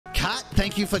chat.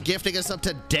 Thank you for gifting us up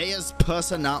to Dea's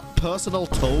personal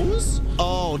toes.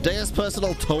 Oh, Dea's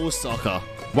personal toe sucker.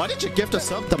 Why did you gift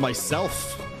us up to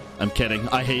myself? I'm kidding.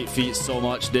 I hate feet so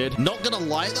much, dude. Not gonna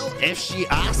lie though, if she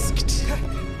asked,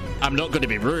 I'm not gonna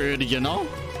be rude, you know?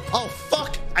 Oh,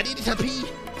 fuck. I needed to pee.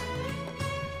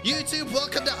 YouTube,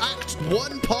 welcome to Act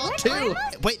 1, Part 2.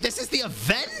 Wait, this is the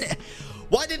event?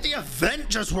 Why did the event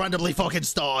just randomly fucking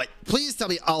start? Please tell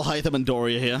me Al-Haitham and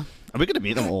Doria here. Are we gonna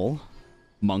meet them all?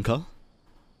 Monka?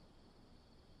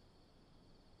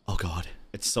 Oh god.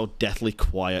 It's so deathly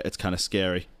quiet, it's kind of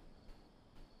scary.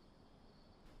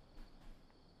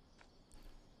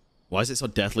 Why is it so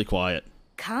deathly quiet?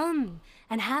 Come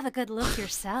and have a good look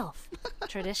yourself.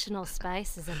 Traditional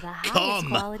spices of the highest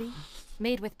quality,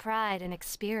 made with pride and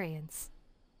experience.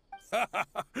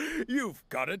 You've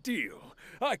got a deal.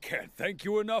 I can't thank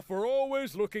you enough for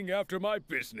always looking after my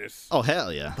business. Oh,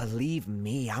 hell yeah. Believe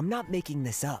me, I'm not making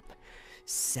this up.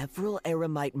 Several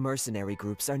Eremite mercenary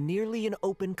groups are nearly in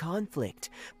open conflict,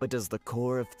 but does the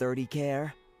core of 30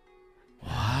 care?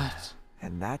 What?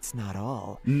 And that's not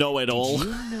all. Know it all. Did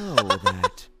you know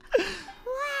that...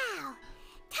 Wow!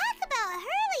 Talk about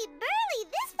hurly-burly!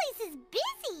 This place is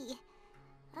busy!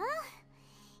 Oh,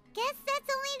 guess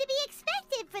that's only to be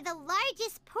expected for the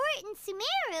largest port in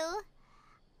Sumeru.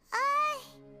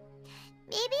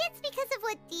 Maybe it's because of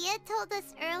what Dia told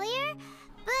us earlier,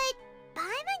 but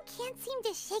Paimon can't seem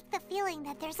to shake the feeling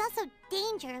that there's also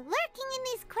danger lurking in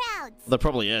these crowds. There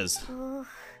probably is. Ooh.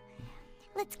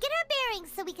 Let's get our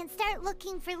bearings so we can start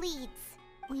looking for leads.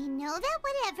 We know that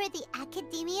whatever the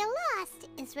Academia lost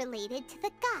is related to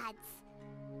the gods.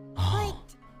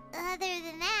 But other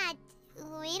than that,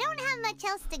 we don't have much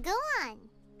else to go on.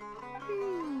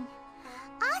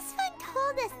 Osfun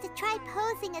told us to try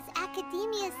posing as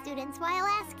Academia students while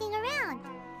asking around.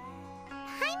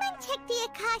 Paimon checked the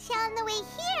Akasha on the way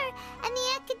here, and the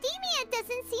Academia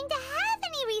doesn't seem to have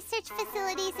any research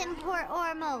facilities in Port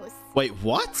Ormos. Wait,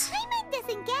 what? Paimon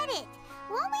doesn't get it.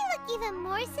 Won't we look even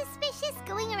more suspicious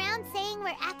going around saying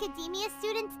we're Academia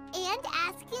students and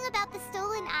asking about the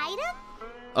stolen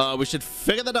item? We should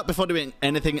figure that out before doing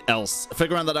anything else.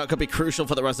 Figuring that out could be crucial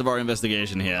for the rest of our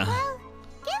investigation here. Well,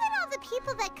 given all the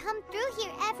people that come through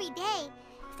here every day,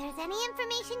 if there's any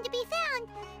information to be found,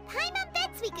 Paimon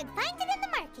bets we could find it in the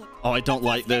market. Oh, I don't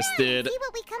like this, dude. See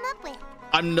what we come up with.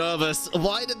 I'm nervous.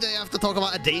 Why did they have to talk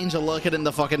about a danger lurking in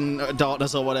the fucking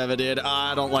darkness or whatever, dude?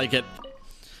 I don't like it.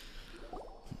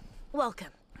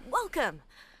 Welcome. Welcome.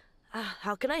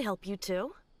 How can I help you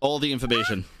two? All the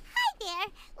information. Hi there.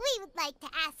 We would like to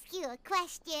ask you a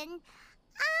question.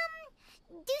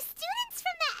 Do students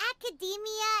from the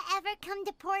Academia ever come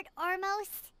to Port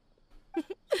Ormos?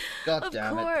 God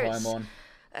damn it, Paimon.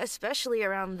 Especially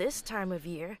around this time of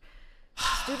year.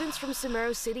 Students from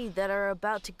Sumeru City that are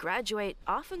about to graduate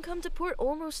often come to Port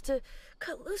Ormos to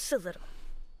cut loose a little.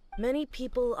 Many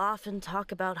people often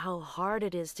talk about how hard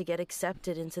it is to get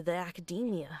accepted into the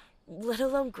Academia, let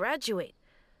alone graduate.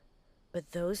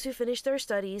 But those who finish their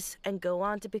studies and go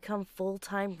on to become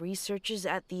full-time researchers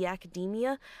at the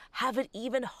Academia have it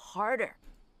even harder.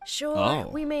 Sure,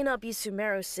 we may not be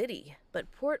Sumeru City,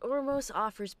 but Port Ormos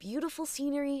offers beautiful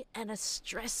scenery and a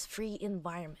stress-free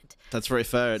environment. That's very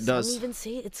fair, it does. Some even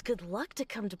say it's good luck to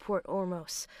come to Port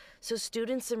Ormos, so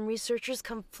students and researchers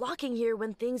come flocking here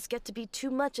when things get to be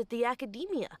too much at the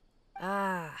Academia.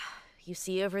 Ah, you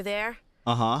see over there?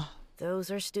 Uh-huh. Those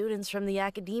are students from the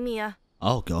Academia.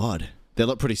 Oh, God. They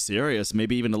look pretty serious,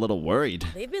 maybe even a little worried.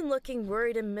 They've been looking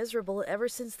worried and miserable ever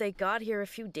since they got here a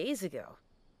few days ago.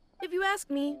 If you ask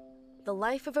me, the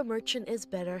life of a merchant is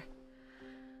better.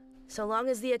 So long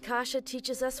as the Akasha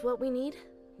teaches us what we need,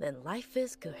 then life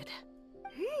is good.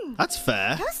 That's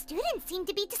fair. Those students seem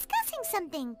to be discussing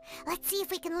something. Let's see if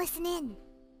we can listen in.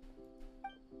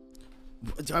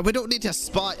 We don't need to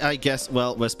spy, I guess.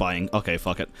 Well, we're spying. Okay,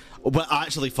 fuck it. We're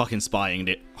actually fucking spying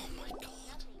it. Oh my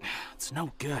god. It's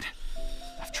no good.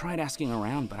 I've tried asking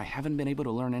around, but I haven't been able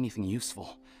to learn anything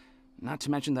useful. Not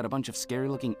to mention that a bunch of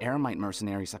scary-looking Eremite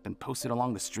mercenaries have been posted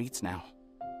along the streets now.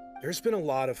 There's been a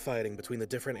lot of fighting between the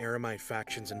different Eremite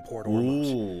factions in Port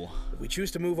Ormos. If we choose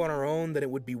to move on our own, then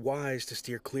it would be wise to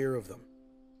steer clear of them.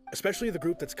 Especially the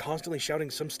group that's constantly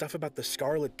shouting some stuff about the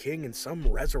Scarlet King and some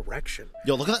resurrection.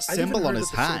 Yo, look at that symbol on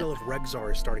his hat. The Citadel of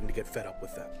Regzar is starting to get fed up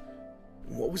with them.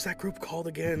 What was that group called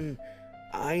again?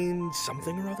 Ein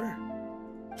something or other?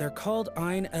 They're called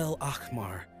Ein El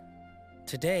Akhmar.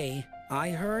 Today,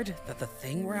 I heard that the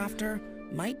thing we're after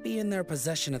might be in their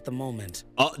possession at the moment.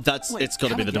 Oh, it's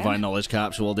gotta be the Divine Knowledge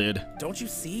Capsule, dude. Don't you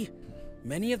see?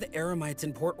 Many of the Eremites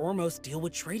in Port Ormos deal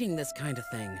with trading this kind of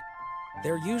thing.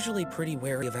 They're usually pretty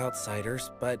wary of outsiders,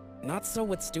 but not so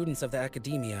with students of the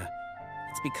academia.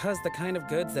 It's because the kind of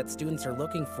goods that students are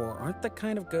looking for aren't the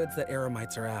kind of goods that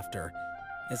Eremites are after.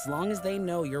 As long as they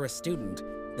know you're a student,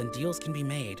 then deals can be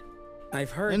made.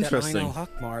 I've heard that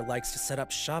Al-Haitham likes to set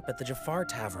up shop at the Jafar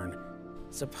Tavern.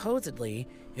 Supposedly,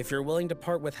 if you're willing to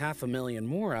part with 500,000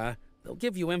 Mora, they'll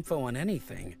give you info on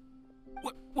anything.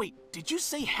 Wait, did you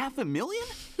say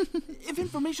 500,000? If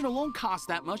information alone costs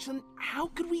that much, then how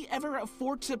could we ever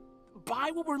afford to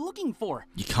buy what we're looking for?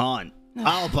 You can't.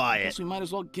 I'll buy it. Guess we might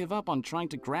as well give up on trying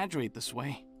to graduate this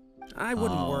way. I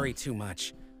wouldn't worry too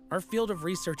much. Our field of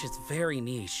research is very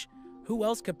niche. Who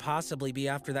else could possibly be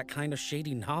after that kind of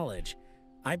shady knowledge?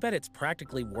 I bet it's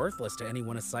practically worthless to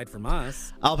anyone aside from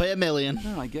us. I'll pay $1 million.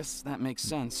 Well, I guess that makes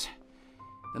sense.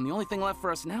 Then the only thing left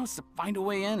for us now is to find a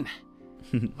way in.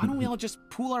 Why don't we all just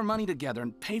pool our money together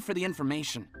and pay for the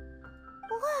information?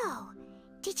 Whoa!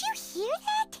 Did you hear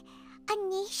that? A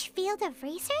niche field of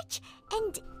research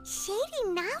and shady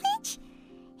knowledge?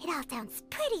 It all sounds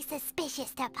pretty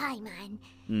suspicious to Paimon.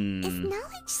 Is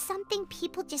knowledge something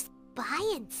people just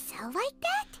buy and sell like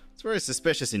that? It's very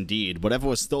suspicious indeed. Whatever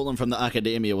was stolen from the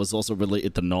academia was also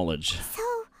related to knowledge. So,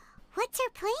 what's our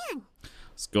plan?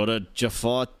 Let's go to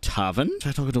Jafar Tavern.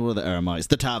 Try talking to one of the Eremites.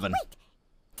 The tavern. Wait,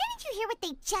 didn't you hear what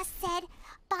they just said?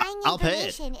 Buying I'll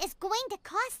information is going to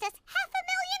cost us 500,000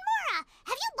 Mora.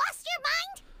 Have you lost your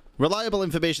mind? Reliable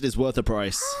information is worth the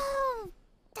price. Oh,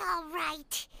 all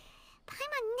right.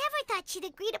 Paimon never thought she'd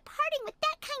agree to parting with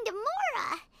that kind of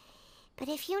Mora. But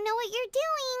if you know what you're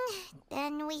doing,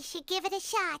 then we should give it a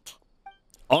shot.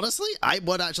 Honestly, I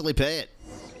would actually pay it.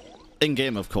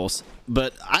 In-game, of course.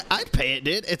 But I'd pay it,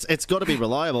 dude. It's got to be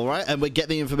reliable, right? And we get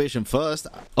the information first.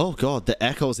 Oh, God. The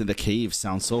echoes in the cave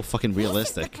sound so fucking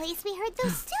realistic. This is the place we heard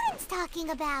those students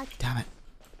talking about. Damn it.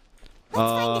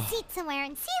 Let's find a seat somewhere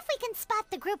and see if we can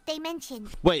spot the group they mentioned.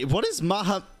 Wait, what is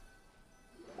Maha...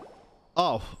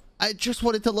 Oh, I just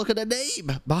wanted to look at a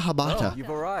name. Mahamata. Oh, you've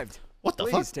arrived. What the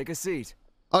fuck? Please take a seat.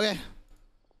 Okay.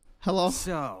 Hello.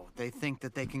 So, they think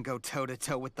that they can go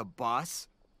toe-to-toe with the boss?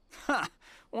 Ha!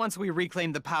 Once we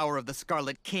reclaim the power of the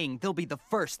Scarlet King, they'll be the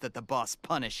first that the boss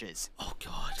punishes. Oh,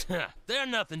 God. They're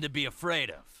nothing to be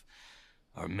afraid of.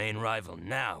 Our main rival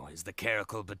now is the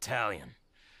Caracal Battalion.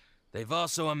 They've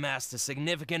also amassed a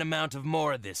significant amount of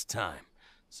Mora this time,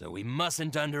 so we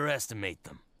mustn't underestimate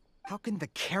them. How can the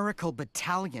Caracal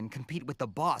Battalion compete with the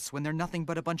boss when they're nothing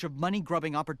but a bunch of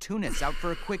money-grubbing opportunists out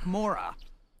for a quick Mora?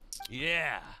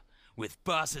 Yeah, with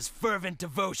boss's fervent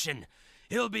devotion,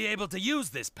 he'll be able to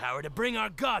use this power to bring our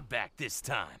god back this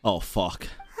time. Oh, fuck.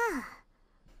 Huh.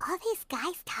 All these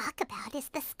guys talk about is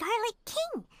the Scarlet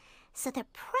King, so they're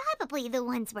probably the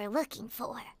ones we're looking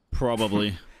for.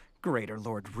 Probably. Greater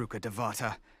Lord Ruka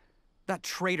Devata. That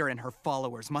traitor and her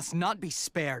followers must not be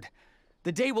spared.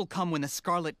 The day will come when the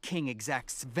Scarlet King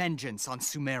exacts vengeance on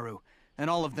Sumeru, and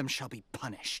all of them shall be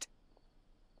punished.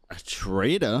 A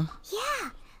traitor? Yeah,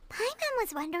 Paimon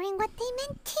was wondering what they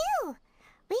meant too.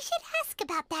 We should ask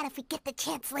about that if we get the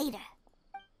chance later.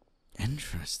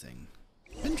 Interesting.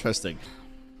 Interesting.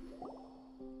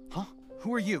 Huh?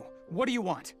 Who are you? What do you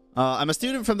want? I'm a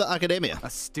student from the academia. A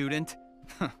student?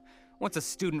 What's a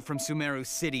student from Sumeru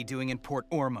City doing in Port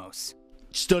Ormos?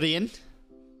 Studying.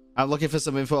 I'm looking for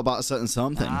some info about a certain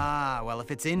something. Ah, well, if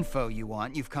it's info you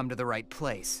want, you've come to the right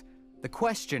place. The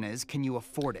question is, can you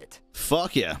afford it?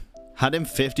 Fuck yeah. Had him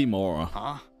 50 more.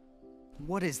 Huh?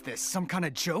 What is this, some kind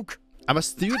of joke? I'm a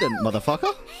student, motherfucker.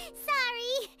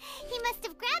 Sorry, he must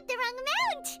have grabbed the wrong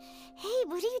amount. Hey,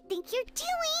 what do you think you're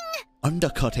doing?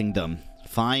 Undercutting them.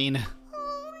 Fine.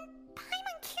 Oh,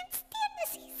 Paimon can't stand to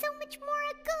see so much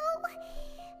more go.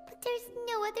 But there's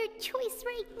no other choice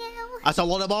right now. That's a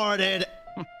lot of more, dude.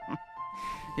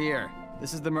 Here,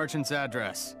 this is the merchant's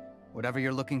address. Whatever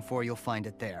you're looking for, you'll find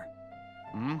it there.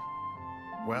 Hmm?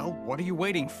 Well, what are you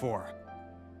waiting for?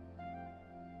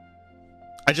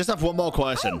 I just have one more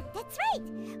question. Oh, that's right.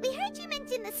 We heard you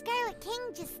mention the Scarlet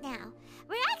King just now.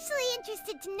 We're actually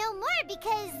interested to know more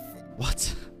because...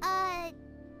 What?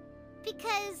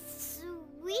 Because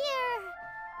we're...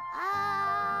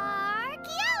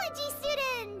 archaeology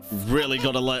students! Really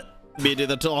gotta let me do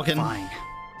the talking. Fine.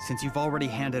 Since you've already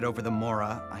handed over the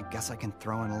Mora, I guess I can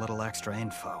throw in a little extra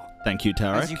info. Thank you,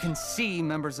 Tarek. As you can see,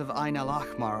 members of Ain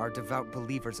al-Ahmar are devout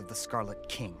believers of the Scarlet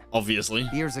King. Obviously.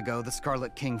 Years ago, the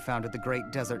Scarlet King founded the great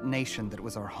desert nation that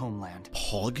was our homeland.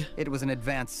 Pog? It was an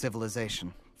advanced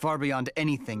civilization, far beyond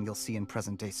anything you'll see in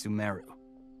present-day Sumeru.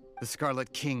 The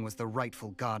Scarlet King was the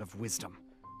rightful god of wisdom,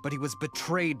 but he was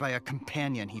betrayed by a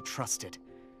companion he trusted.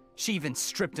 She even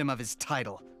stripped him of his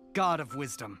title, God of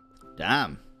Wisdom.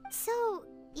 Damn. So,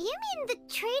 you mean the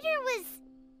traitor was...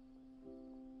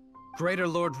 Greater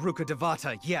Lord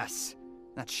Rukkhadevata, yes.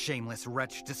 That shameless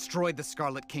wretch destroyed the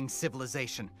Scarlet King's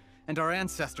civilization, and our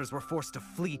ancestors were forced to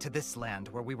flee to this land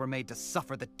where we were made to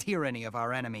suffer the tyranny of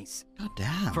our enemies. God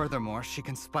damn. Furthermore, she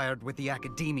conspired with the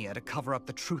Academia to cover up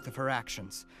the truth of her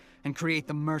actions, and create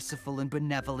the merciful and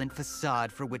benevolent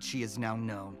facade for which she is now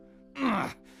known.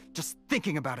 Ugh, just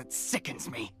thinking about it sickens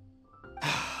me.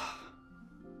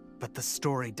 But the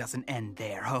story doesn't end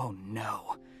there, oh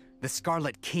no. The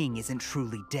Scarlet King isn't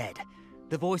truly dead.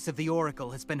 The voice of the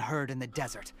Oracle has been heard in the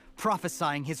desert,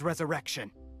 prophesying his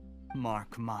resurrection.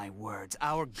 Mark my words,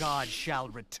 our god shall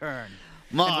return.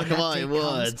 Mark my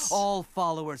words. All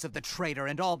followers of the traitor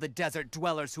and all the desert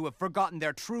dwellers who have forgotten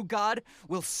their true god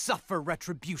will suffer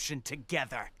retribution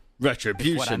together.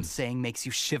 Retribution. If what I'm saying makes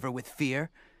you shiver with fear,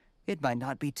 it might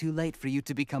not be too late for you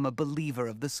to become a believer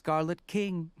of the Scarlet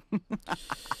King. Can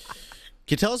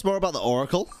you tell us more about the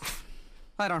Oracle?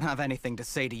 I don't have anything to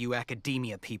say to you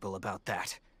Academia people about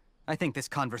that. I think this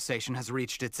conversation has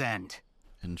reached its end.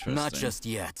 Interesting. Not just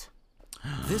yet.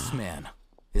 This man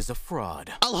is a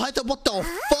fraud. Al-Haitham, what the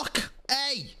fuck?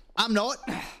 Hey, I'm not.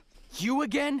 You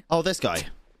again? Oh, this guy.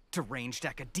 Deranged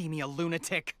Academia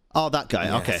lunatic. Oh, that guy.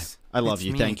 Yes, okay. I love it's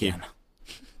you. me Thank again.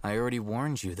 you. I already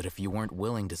warned you that if you weren't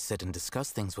willing to sit and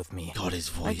discuss things with me, God, his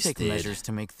voice, I'd take dude. measures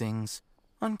to make things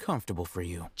uncomfortable for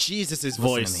you. Jesus, his Listen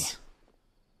to voice. me.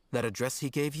 That address he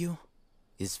gave you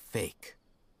is fake.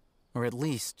 Or at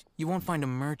least, you won't find a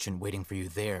merchant waiting for you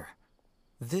there.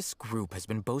 This group has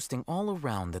been boasting all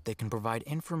around that they can provide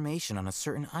information on a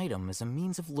certain item as a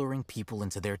means of luring people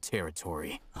into their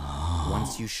territory.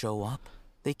 Once you show up,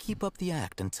 they keep up the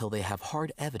act until they have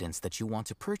hard evidence that you want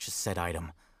to purchase said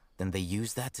item. Then they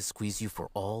use that to squeeze you for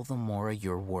all the more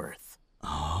you're worth.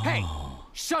 Hey,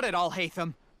 shut it,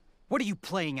 Al-Haitham. What are you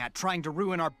playing at, trying to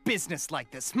ruin our business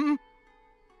like this,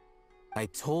 I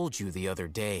told you the other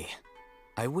day,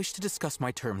 I wish to discuss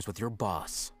my terms with your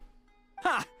boss.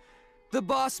 Ha! The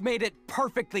boss made it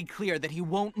perfectly clear that he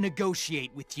won't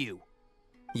negotiate with you.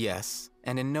 Yes,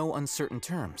 and in no uncertain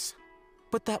terms.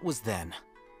 But that was then.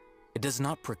 It does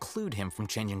not preclude him from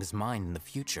changing his mind in the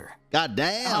future. God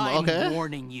damn, okay. I'm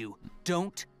warning you,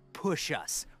 don't push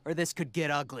us, or this could get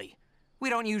ugly. We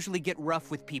don't usually get rough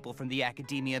with people from the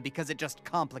Academia because it just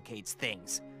complicates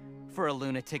things. For a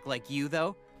lunatic like you,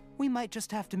 though, we might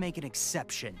just have to make an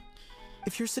exception.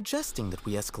 If you're suggesting that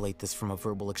we escalate this from a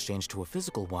verbal exchange to a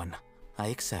physical one, I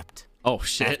accept. Oh,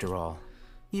 shit. After all,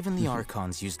 even the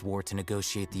Archons used war to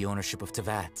negotiate the ownership of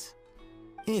Teyvat.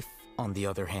 If, on the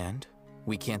other hand,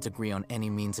 we can't agree on any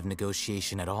means of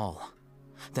negotiation at all,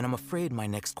 then I'm afraid my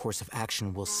next course of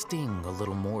action will sting a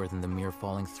little more than the mere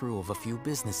falling through of a few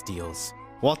business deals.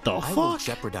 What the I will fuck?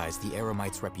 jeopardize the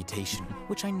Eremite's reputation,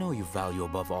 which I know you value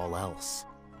above all else.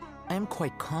 I am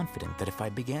quite confident that if I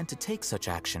began to take such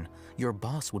action, your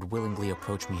boss would willingly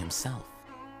approach me himself.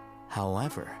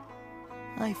 However,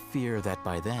 I fear that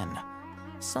by then,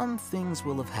 some things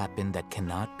will have happened that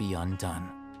cannot be undone.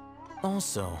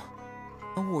 Also,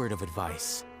 a word of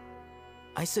advice.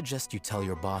 I suggest you tell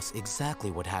your boss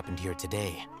exactly what happened here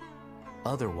today.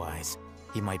 Otherwise,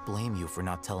 he might blame you for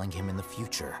not telling him in the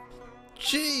future.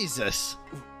 Jesus.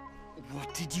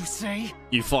 What did you say?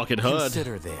 You fucking heard.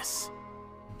 Consider this.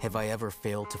 Have I ever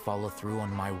failed to follow through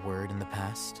on my word in the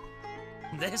past?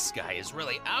 This guy is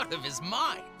really out of his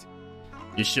mind.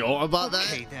 You sure about that?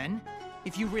 Okay, then.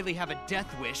 If you really have a death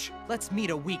wish, let's meet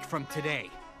a week from today.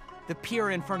 The pier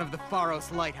in front of the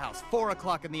Pharos Lighthouse, 4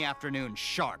 o'clock in the afternoon,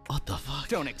 sharp. What the fuck?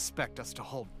 Don't expect us to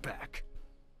hold back.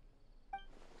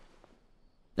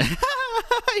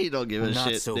 You don't give a Not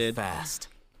shit, so dude. fast.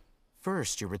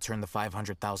 First, you return the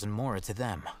 500,000 more to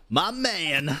them. My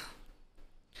man.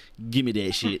 Give me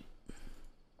that shit.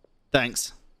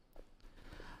 Thanks.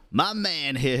 My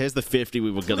man here. Here's the 50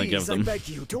 we were gonna give them. I beg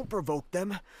you, don't provoke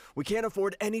them. We can't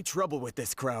afford any trouble with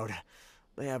this crowd.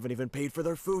 They haven't even paid for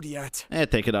their food yet.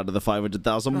 Take it out of the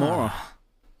 500,000 more.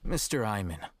 Mr.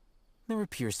 Iman, there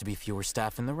appears to be fewer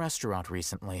staff in the restaurant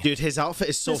recently. Dude, his outfit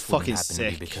is so This wouldn't fucking happen to be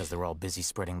sick. because they're all busy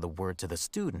spreading the word to the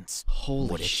students.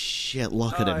 Holy shit,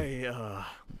 look at him.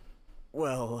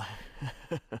 Well...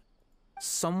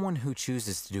 Someone who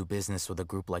chooses to do business with a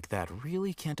group like that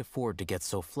really can't afford to get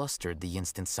so flustered the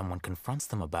instant someone confronts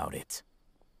them about it.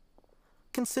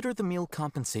 Consider the meal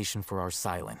compensation for our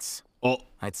silence. Oh.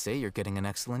 I'd say you're getting an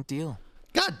excellent deal.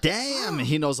 God damn,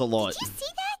 he knows a lot. Did you see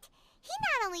that? He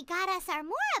not only got us our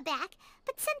Mora back,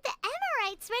 but sent the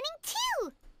Emirites running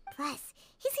too. Plus,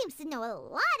 he seems to know a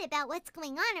lot about what's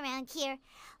going on around here.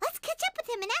 Let's catch up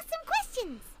with him and ask some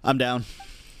questions. I'm down.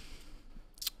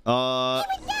 He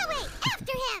went that way,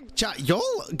 after him. Chat, y'all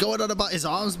going on about his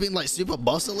arms being like super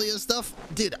muscly and stuff?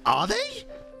 Dude, are they?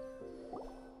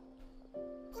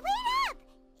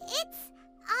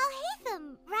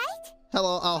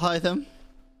 Hello, Al-Haitham.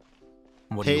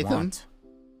 What do you want?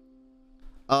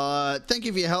 Thank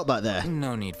you for your help back there.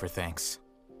 No need for thanks.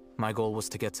 My goal was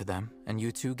to get to them, and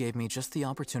you two gave me just the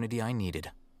opportunity I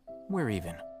needed. We're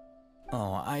even.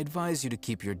 Oh, I advise you to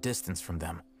keep your distance from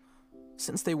them.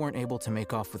 Since they weren't able to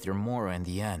make off with your Mora in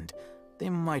the end, they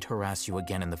might harass you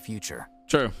again in the future.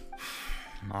 True.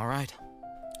 All right.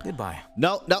 Goodbye.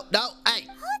 No, no, no, hey!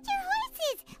 Hold your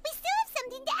horses! We still have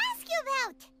something to ask you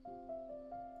about!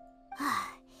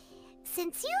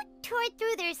 Since you tore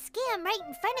through their scam right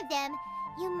in front of them,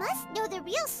 you must know the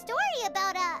real story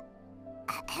about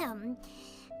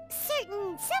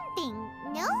certain something,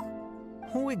 no?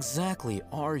 Who exactly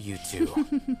are you two?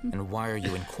 And why are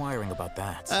you inquiring about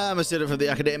that? I'm a student from the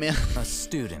academia. A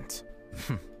student?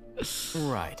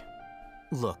 Right.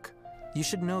 Look, you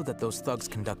should know that those thugs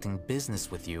conducting business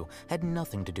with you had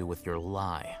nothing to do with your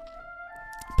lie.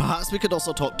 Perhaps we could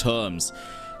also talk terms.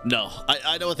 No,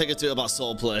 I know a thing or two about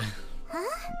soul play.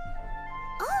 Huh?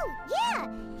 Oh, yeah!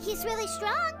 He's really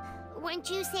strong. Weren't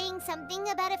you saying something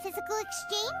about a physical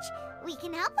exchange? We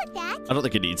can help with that. I don't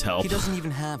think he needs help. He doesn't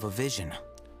even have a vision.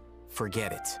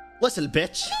 Forget it. Listen,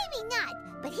 bitch. Maybe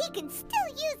not, but he can still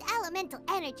use elemental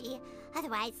energy.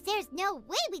 Otherwise, there's no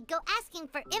way we'd go asking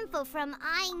for info from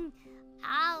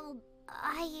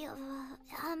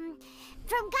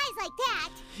from guys like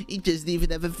that. He doesn't even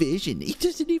have a vision. He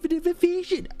doesn't even have a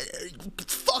vision.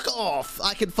 Fuck off.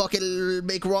 I can fucking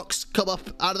make rocks come up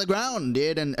out of the ground,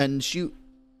 dude, and shoot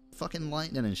fucking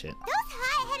lightning and shit. Those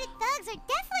high-headed thugs are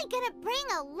definitely gonna bring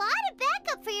a lot of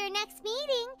backup for your next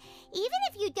meeting. Even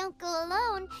if you don't go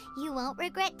alone, you won't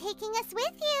regret taking us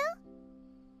with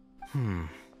you.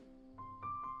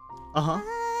 Uh-huh.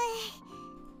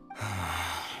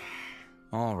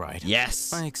 All right.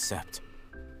 Yes. I accept.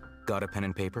 Got a pen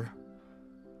and paper?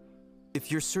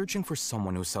 If you're searching for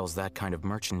someone who sells that kind of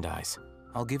merchandise,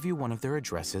 I'll give you one of their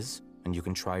addresses, and you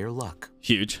can try your luck.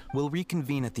 Huge. We'll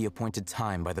reconvene at the appointed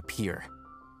time by the pier.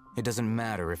 It doesn't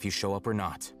matter if you show up or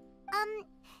not.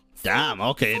 Damn,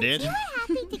 okay, dude. You were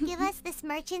happy to give us this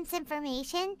merchant's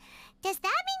information. Does that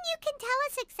mean you can tell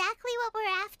us exactly what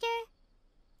we're after?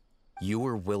 You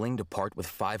were willing to part with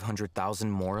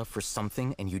 500,000 Mora for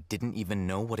something and you didn't even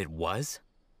know what it was?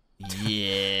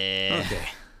 Yeah. Okay.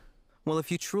 Well,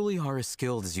 if you truly are as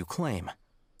skilled as you claim,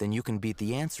 then you can beat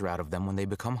the answer out of them when they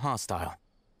become hostile.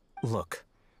 Look,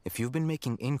 if you've been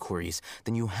making inquiries,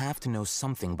 then you have to know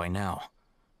something by now.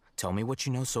 Tell me what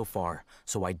you know so far,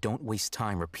 so I don't waste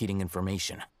time repeating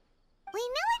information. We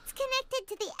know it's connected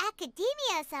to the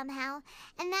academia somehow,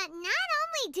 and that not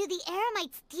only do the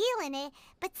Eremites deal in it,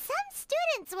 but some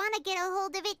students want to get a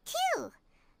hold of it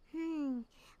too.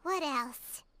 What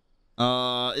else?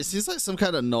 It seems like some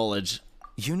kind of knowledge.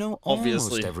 You know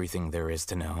Obviously. almost everything there is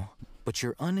to know, but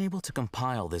you're unable to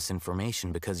compile this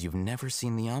information because you've never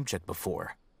seen the object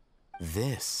before.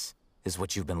 This is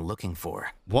what you've been looking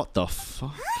for. What the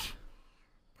fuck?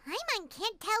 Paimon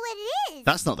can't tell what it is.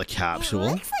 That's not the capsule.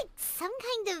 It looks like some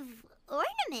kind of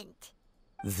ornament.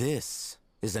 This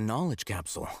is a knowledge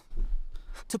capsule.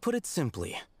 To put it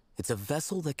simply, it's a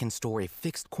vessel that can store a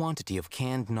fixed quantity of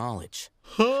canned knowledge.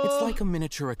 It's like a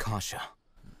miniature Akasha.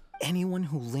 Anyone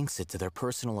who links it to their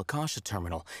personal Akasha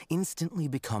terminal instantly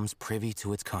becomes privy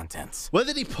to its contents. Where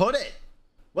did he put it?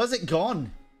 Where's it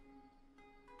gone?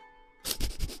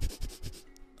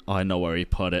 Oh, I know where he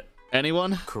put it.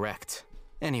 Anyone? Correct.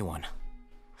 Anyone.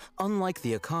 Unlike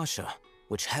the Akasha,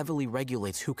 which heavily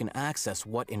regulates who can access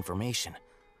what information,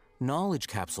 knowledge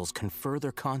capsules confer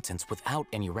their contents without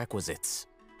any requisites.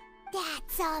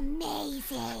 That's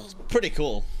amazing. Pretty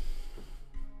cool.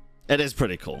 It is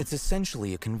pretty cool. It's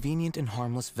essentially a convenient and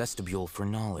harmless vestibule for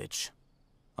knowledge.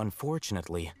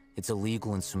 Unfortunately, it's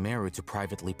illegal in Sumeru to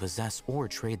privately possess or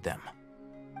trade them.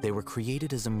 They were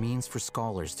created as a means for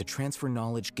scholars to transfer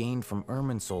knowledge gained from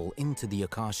Irminsul into the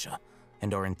Akasha,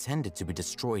 and are intended to be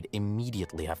destroyed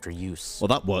immediately after use. Well,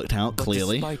 that worked out,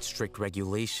 clearly. But despite strict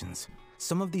regulations,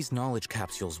 some of these knowledge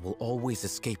capsules will always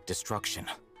escape destruction.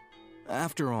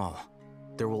 After all,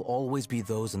 there will always be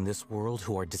those in this world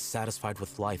who are dissatisfied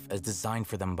with life as designed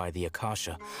for them by the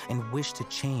Akasha and wish to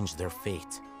change their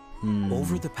fate.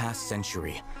 Over the past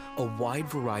century, a wide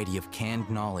variety of canned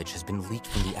knowledge has been leaked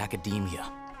from the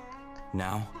academia.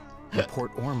 Now, in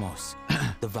Port Ormos,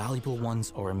 the valuable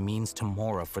ones are a means to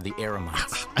Mora for the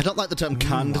Eremites. I don't like the term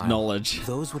canned knowledge.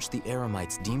 Those which the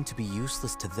Eremites deem to be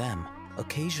useless to them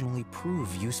occasionally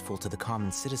prove useful to the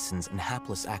common citizens and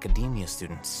hapless academia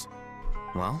students.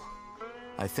 Well,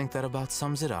 I think that about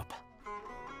sums it up.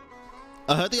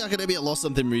 I heard the academia lost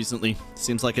something recently.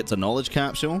 Seems like it's a knowledge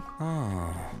capsule.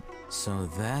 Oh, so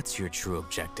that's your true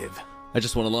objective. I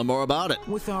just want to learn more about it.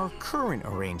 With our current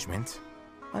arrangement,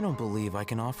 I don't believe I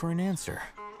can offer an answer.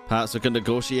 Perhaps we can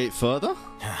negotiate further?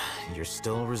 You're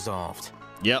still resolved.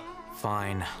 Yep.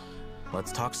 Fine.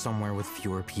 Let's talk somewhere with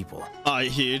fewer people.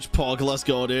 Alright, huge. Pog, let's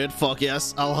go, dude. Fuck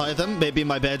yes. Al-Haitham, maybe in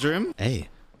my bedroom. Hey.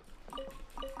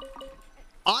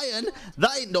 Iron?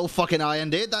 That ain't no fucking iron,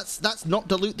 dude. That's not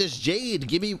dilute this jade.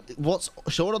 Give me what's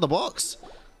shown on the box.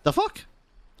 The fuck?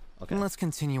 Okay. Let's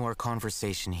continue our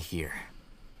conversation here.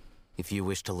 If you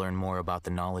wish to learn more about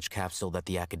the knowledge capsule that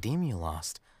the Academia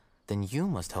lost, then you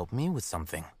must help me with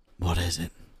something. What is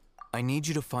it? I need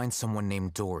you to find someone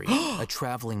named Dory, a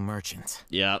traveling merchant.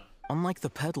 Yep. Unlike the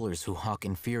peddlers who hawk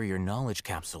inferior knowledge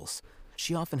capsules,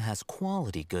 she often has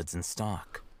quality goods in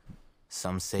stock.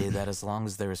 Some say that as long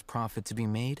as there is profit to be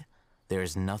made, there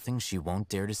is nothing she won't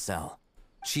dare to sell.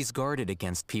 She's guarded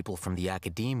against people from the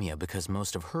Academia because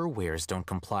most of her wares don't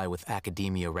comply with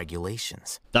Academia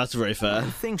regulations. That's very fair. I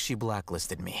think she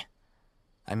blacklisted me.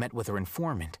 I met with her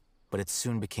informant, but it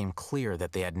soon became clear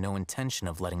that they had no intention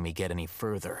of letting me get any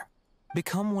further.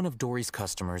 Become one of Dory's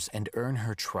customers and earn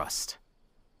her trust.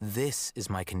 This is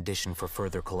my condition for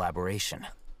further collaboration.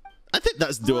 I think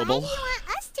that's doable. Why do you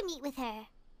want us to meet with her?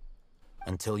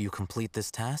 Until you complete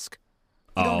this task,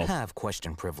 you don't have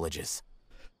question privileges.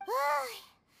 Fine.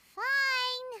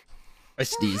 I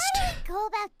sneezed. So how do we go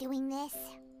about doing this?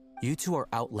 You two are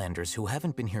outlanders who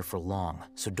haven't been here for long,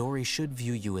 so Dory should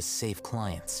view you as safe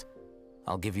clients.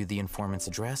 I'll give you the informant's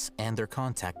address and their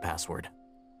contact password.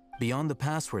 Beyond the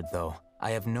password, though,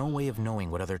 I have no way of knowing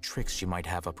what other tricks she might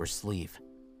have up her sleeve.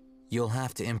 You'll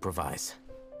have to improvise.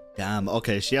 Damn,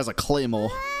 okay, she has a claymore.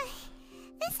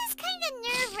 This is kind of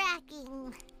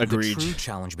nerve-wracking. Agreed. The true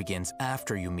challenge begins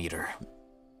after you meet her.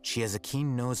 She has a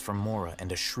keen nose for Mora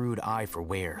and a shrewd eye for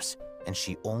wares, and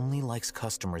she only likes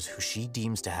customers who she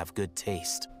deems to have good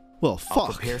taste. Well, fuck.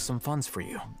 I'll prepare some funds for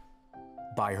you.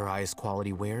 Buy her highest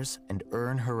quality wares and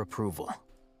earn her approval.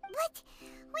 But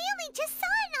we only just saw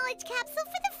a knowledge capsule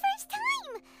for the first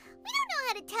time. We don't know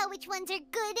how to tell which ones are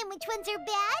good and which ones are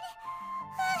bad.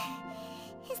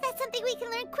 Is that something we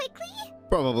can learn quickly?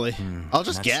 Probably. I'll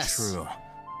just guess. True.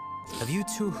 Have you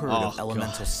two heard of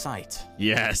Elemental Sight?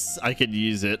 Yes, I could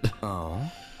use it. Oh,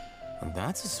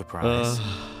 that's a surprise.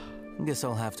 Guess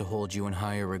I'll have to hold you in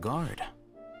higher regard.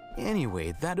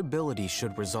 Anyway, that ability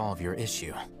should resolve your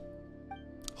issue.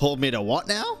 Hold me to what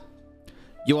now?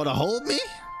 You want to hold me?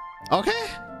 Okay.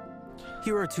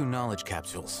 Here are 2 knowledge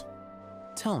capsules.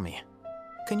 Tell me,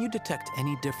 can you detect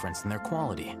any difference in their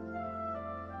quality?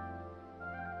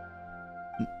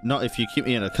 Not if you keep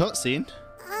me in a cutscene.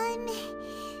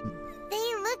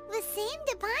 They look the same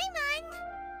to Paimon.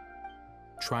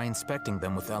 Try inspecting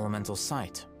them with Elemental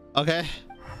Sight. Okay.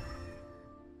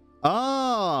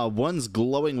 Ah, one's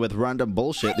glowing with random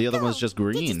bullshit. The other one's just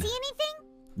green. Did you see anything?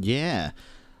 Yeah.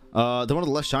 The one on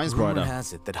the left shines brighter. Rumor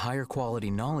has it that higher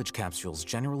quality knowledge capsules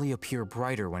generally appear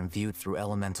brighter when viewed through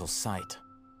Elemental Sight.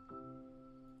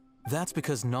 That's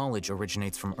because knowledge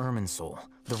originates from Irminsul,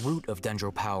 the root of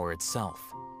Dendro power itself.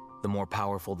 The more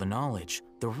powerful the knowledge,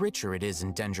 the richer it is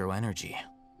in Dendro energy.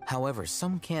 However,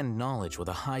 some canned knowledge with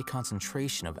a high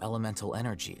concentration of elemental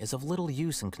energy is of little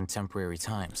use in contemporary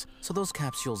times, so those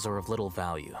capsules are of little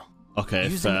value. Okay,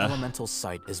 Using fair. Elemental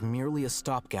Sight is merely a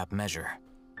stopgap measure,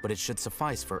 but it should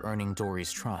suffice for earning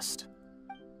Dory's trust.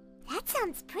 That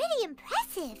sounds pretty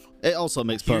impressive. It also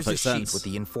makes Here's perfect a sheet sense. with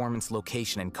the informant's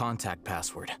location and contact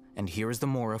password, and here is the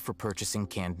Mora for purchasing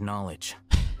canned knowledge.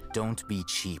 Don't be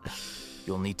cheap.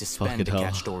 You'll need to spend to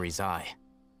catch Dory's eye.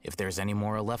 If there's any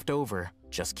Mora left over,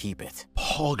 just keep it.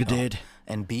 Pog did.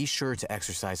 And be sure to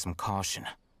exercise some caution.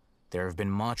 There have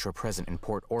been Matra present in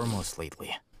Port Ormos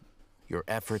lately. Your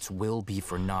efforts will be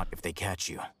for naught if they catch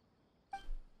you.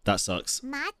 That sucks.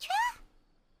 Matra?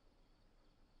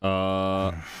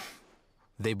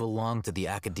 They belong to the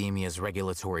Academia's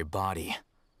regulatory body.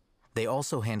 They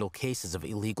also handle cases of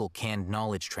illegal canned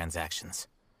knowledge transactions.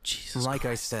 Jesus Like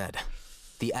Christ. I said,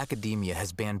 the Academia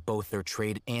has banned both their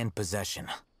trade and possession.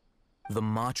 The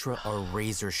Matra are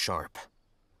razor sharp.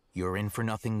 You're in for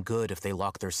nothing good if they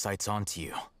lock their sights onto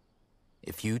you.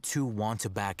 If you two want to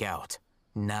back out,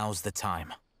 now's the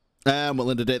time. I'm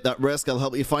willing to take that risk. I'll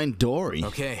help you find Dory.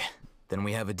 Okay, then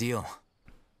we have a deal.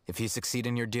 If you succeed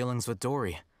in your dealings with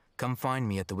Dory, come find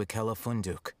me at the Wikela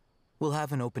Funduk. We'll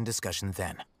have an open discussion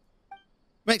then.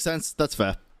 Makes sense. That's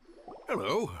fair.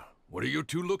 Hello. What are you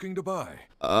two looking to buy?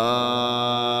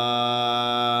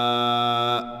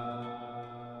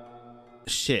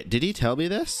 Shit, did he tell me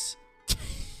this?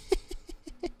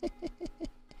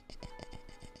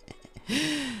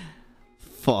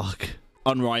 Fuck.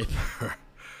 Unripe.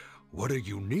 What a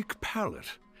unique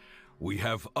palette. We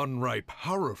have unripe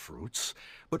horror fruits,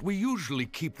 but we usually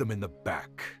keep them in the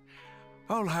back.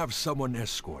 I'll have someone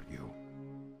escort you.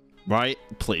 Right?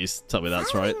 Please tell me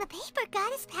that's right. The paper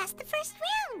got us past the first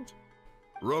round.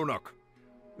 Ronak,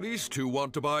 these two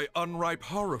want to buy unripe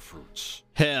horror fruits.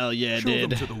 Hell yeah, Show dude.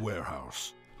 them to the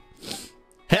warehouse.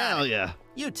 Hell yeah.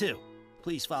 You too.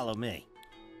 Please follow me.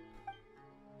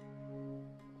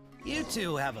 You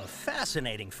two have a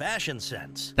fascinating fashion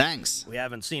sense. Thanks. We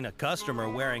haven't seen a customer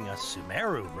wearing a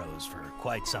Sumeru rose for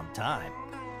quite some time.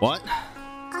 What?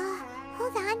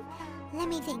 Hold on. Let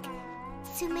me think.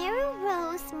 Sumeru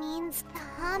rose means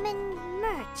common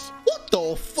merch. What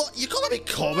the fuck? You calling me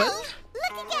common? No,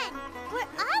 look again. We're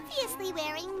obviously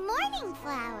wearing mourning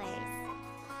flowers.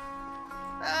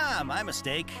 Ah, my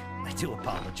mistake. I do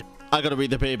apologize. I gotta read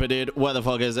the paper, dude. Where the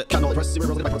fuck is it?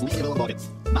 What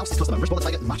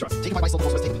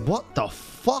the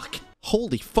fuck?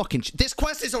 Holy fucking shit. This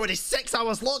quest is already 6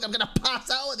 hours long. I'm gonna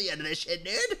pass out at the end of this shit,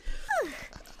 dude.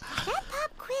 That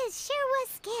pop quiz sure was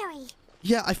scary.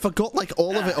 Yeah, I forgot like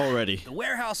all of it already. The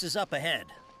warehouse is up ahead.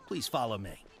 Please follow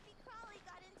me.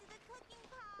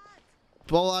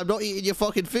 Well, I'm not eating your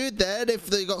fucking food then if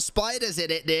they got spiders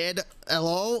in it, dude.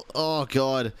 Hello? Oh,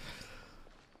 God.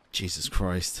 Jesus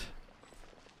Christ.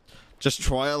 Just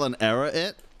trial and error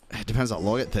it? It depends how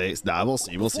long it takes. Nah, we'll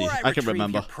see. We'll see. I can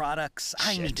remember. Your products,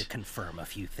 I need to confirm a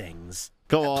few things.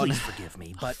 Go on. Please forgive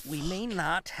me, but we may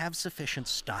not have sufficient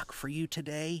stock for you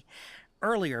today.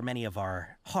 Earlier, many of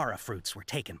our horror fruits were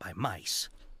taken by mice.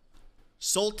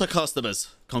 Sold to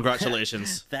customers.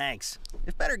 Congratulations. Thanks.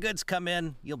 If better goods come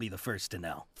in, you'll be the first to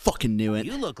know. Fucking knew it.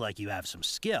 You look like you have some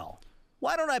skill.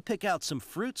 Why don't I pick out some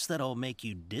fruits that'll make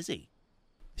you dizzy?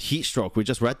 Heat stroke. We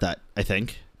just read that, I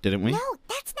think. Didn't we? No,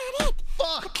 that's not it.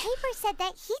 Fuck. The paper said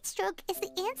that heat stroke is the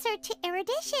answer to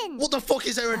erudition. What the fuck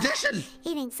is erudition?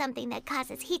 Eating something that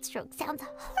causes heat stroke sounds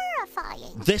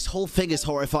horrifying. This whole thing is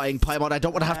horrifying, Paimon. I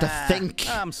don't want to have to think.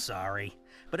 I'm sorry.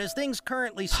 But as things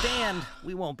currently stand,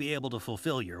 we won't be able to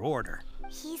fulfill your order.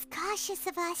 He's cautious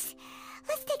of us.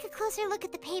 Let's take a closer look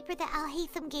at the paper that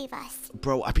Al-Haitham gave us.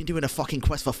 Bro, I've been doing a fucking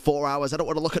quest for 4 hours. I don't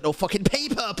want to look at no fucking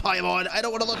paper, Paimon. I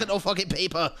don't want to look at no fucking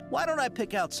paper. Why don't I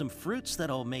pick out some fruits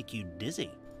that'll make you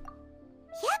dizzy?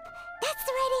 Yep, that's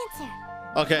the right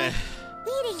answer. Okay.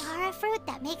 Eating horror fruit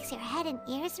that makes your head and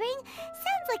ears ring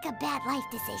sounds like a bad life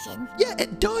decision. Yeah,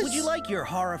 it does. Would you like your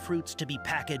horror fruits to be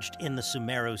packaged in the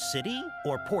Sumeru City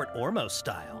or Port Ormos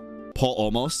style? Port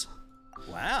Ormos?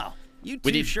 Wow, you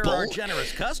two sure are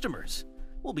generous customers.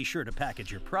 We'll be sure to package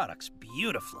your products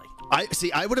beautifully.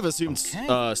 I would have assumed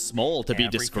small to be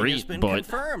discreet, has been but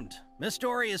confirmed. Miss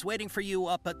Dory is waiting for you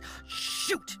up at.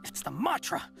 Shoot! It's the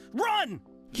Matra. Run!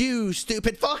 You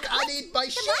stupid fuck! I need my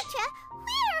shit. The Matra?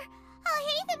 Where?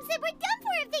 Al-Haitham said we're done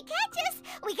for if they catch us.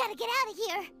 We gotta get out of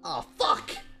here. Oh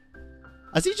fuck!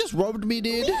 Has he just robbed me,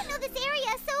 dude? We don't know this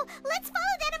area, so let's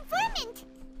follow that informant.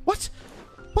 What?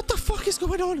 What the fuck is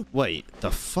going on? Wait, the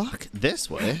fuck? This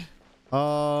way?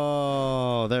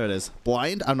 Oh, there it is.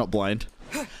 Blind? I'm not blind.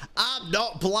 I'm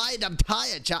not blind. I'm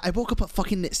tired, chat. I woke up at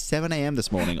fucking 7 a.m.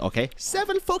 this morning, okay?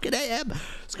 7 fucking a.m.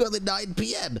 It's currently 9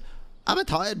 p.m. I'm a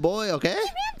tired boy, okay? He ran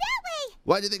that way.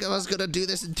 Why do you think I was gonna do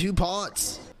this in 2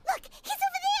 parts? Look, he's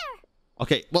over there.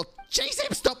 Okay, well, chase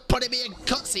him. Stop putting me in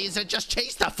cutscenes and just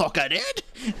chase the fucker,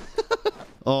 dude.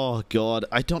 Oh, God.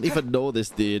 I don't even know this,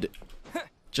 dude.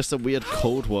 Just some weird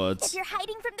code words. If you're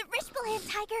hiding from the Rishbaland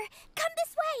tiger, come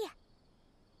this way.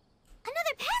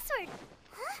 Another password.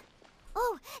 Huh?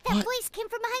 Oh, that voice came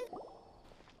from behind.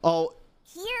 Oh.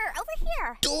 Here, over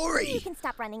here. Dory. You can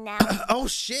stop running now. Oh,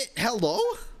 shit. Hello?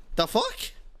 The fuck?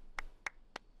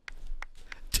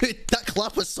 Dude, that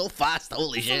clap was so fast.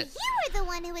 Holy shit. You were the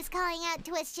one who was calling out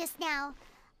to us just now.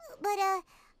 But,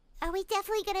 are we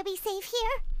definitely gonna be safe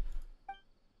here?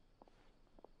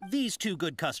 These two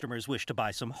good customers wish to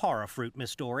buy some horror fruit,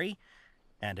 Miss Dory.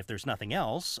 And if there's nothing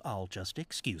else, I'll just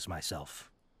excuse myself.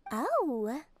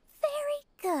 Oh, very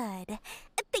good.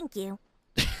 Thank you.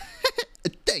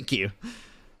 Thank you.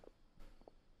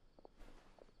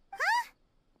 Huh?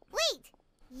 Wait,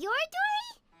 you're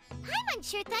Dory? Paimon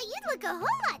sure thought you'd look a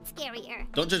whole lot scarier.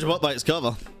 Don't judge a book by its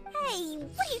cover. Hey,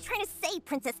 what are you trying to say,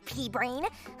 Princess Pea-Brain?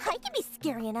 I can be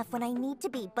scary enough when I need to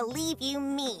be, believe you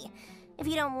me. If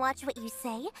you don't watch what you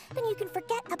say, then you can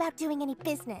forget about doing any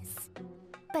business.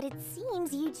 But it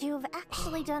seems you two have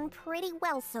actually done pretty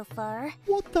well so far.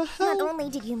 What the hell? Not only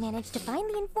did you manage to find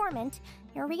the informant,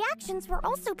 your reactions were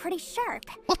also pretty sharp.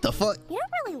 What the fuck? You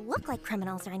don't really look like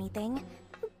criminals or anything.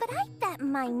 But I bet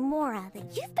my Mora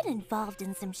that you've been involved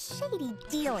in some shady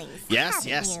dealings. Yes,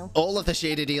 yes. You? All of the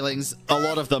shady dealings. A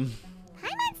lot of them.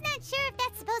 Paimon's not sure if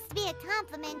that's supposed to be a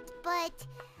compliment, but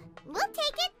We'll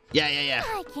take it. Yeah.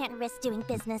 I can't risk doing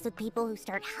business with people who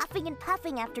start huffing and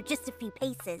puffing after just a few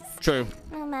paces. True.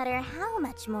 No matter how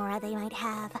much more they might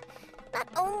have. Not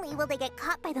only will they get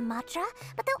caught by the Matra,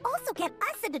 but they'll also get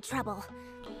us into trouble.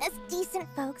 As decent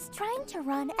folks trying to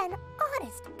run an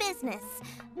honest business.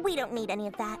 We don't need any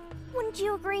of that. Wouldn't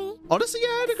you agree? Honestly, yeah,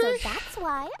 I'd agree. So that's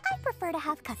why I prefer to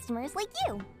have customers like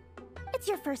you. It's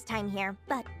your first time here,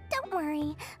 but don't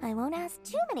worry. I won't ask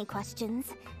too many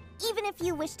questions. Even if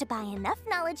you wish to buy enough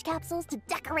knowledge capsules to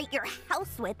decorate your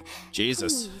house with,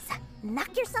 Jesus. please,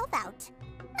 knock yourself out.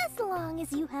 As long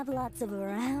as you have lots of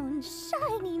round,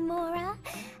 shiny Mora,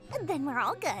 then we're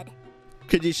all good.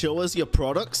 Could you show us your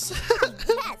products?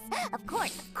 Yes, of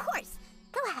course.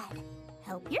 Go ahead.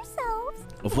 Help yourselves.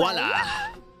 Voila.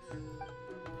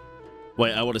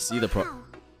 Wait, I want to see the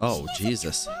Oh,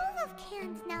 Jesus. Trove of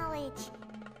canned knowledge.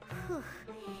 Whew.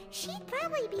 She'd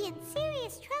probably be in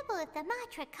serious trouble if the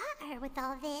Matra caught her with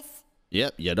all this.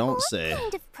 Yep, you don't say. What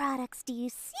kind of products do you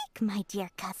seek, my dear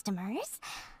customers?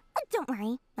 Don't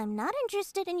worry, I'm not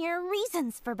interested in your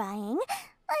reasons for buying.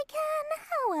 I can,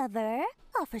 however,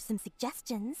 offer some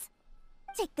suggestions.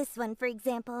 Take this one, for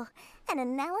example. An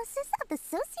analysis of the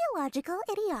sociological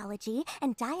ideology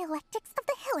and dialectics of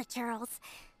the Hilichurls.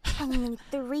 Only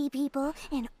 3 people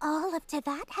in all of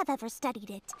Teyvat have ever studied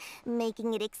it,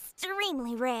 making it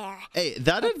extremely rare. Hey,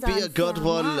 that'd be a good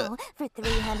one. Now for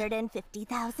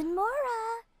 350,000 Mora.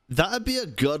 That'd be a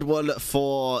good one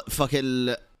for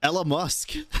fucking Elon Musk.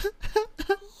 Yeesh.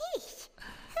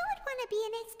 Who would want to be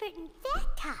an expert in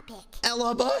that topic?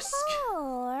 Elon Musk.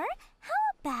 Or how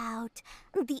about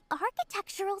the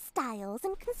architectural styles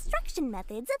and construction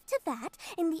methods of Teyvat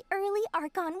in the early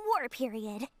Archon War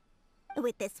period?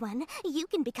 With this one, you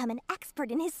can become an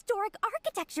expert in historic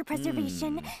architecture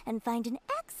preservation and find an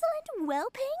excellent,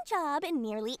 well-paying job in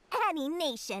nearly any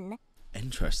nation.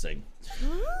 Interesting.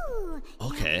 Ooh.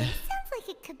 Okay. Yeah, sounds like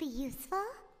it could be useful.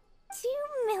 2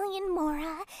 million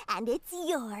Mora, and it's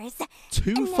yours.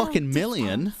 2 fucking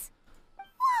million?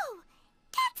 Whoa!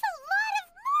 That's a lot of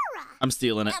Mora! I'm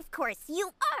stealing it. Of course,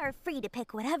 you are free to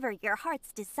pick whatever your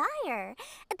heart's desire.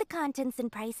 The contents and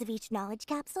price of each knowledge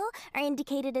capsule are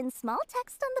indicated in small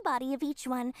text on the body of each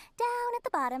one, down at the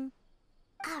bottom.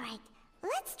 Alright,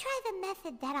 let's try the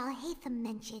method that Al-Haitham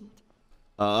mentioned.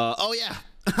 Oh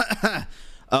yeah.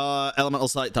 Elemental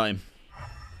sight time.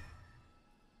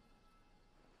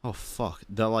 Oh fuck.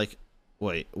 They're like,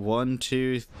 wait, 1,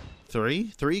 2, 3?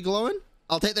 3 glowing?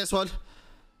 I'll take this one.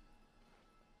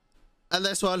 And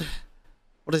this one.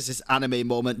 What is this anime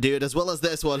moment, dude? As well as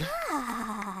this one.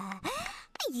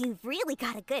 You've really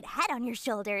got a good head on your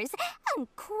shoulders, and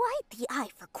quite the eye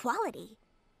for quality.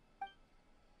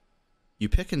 You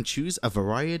pick and choose a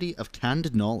variety of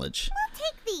canned knowledge. We'll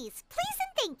take these, please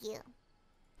and thank you.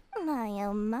 My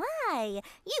oh my,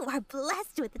 you are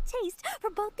blessed with a taste for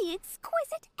both the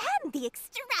exquisite and the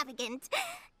extravagant.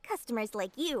 Customers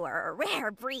like you are a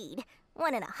rare breed.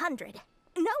 1 in 100.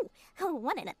 No,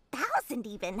 1 in 1,000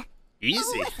 even.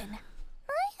 Easy. Listen,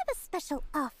 I have a special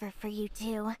offer for you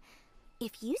two.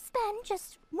 If you spend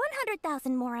just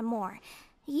 100,000 more and more,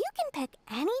 you can pick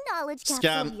any knowledge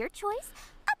capsule of your choice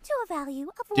up to a value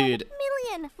of 1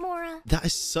 million Mora. That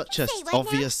is such an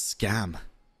obvious scam.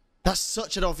 That's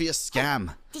such an obvious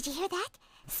scam. Did you hear that?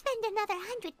 Spend another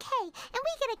 100K and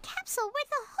we get a capsule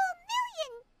worth a whole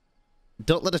million.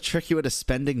 Don't let it trick you into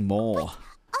spending more.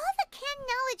 All the canned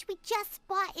knowledge we just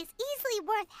bought is easily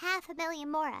worth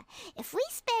 500,000 Mora. If we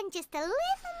spend just a little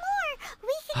more,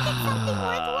 we can get something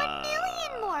worth 1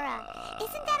 million Mora.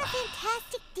 Isn't that a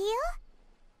fantastic deal?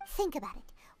 Think about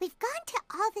it. We've gone to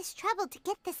all this trouble to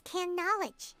get this canned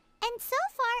knowledge. And so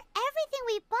far, everything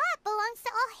we bought belongs to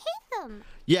Al-Haitham.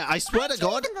 Yeah, I swear to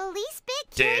God. Aren't you even the least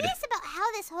bit curious about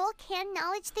how this whole canned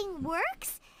knowledge thing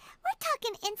works? We're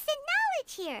talking instant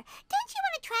knowledge here. Don't you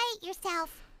want to try it yourself?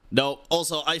 No,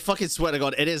 also, I fucking swear to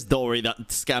God, it is Dory that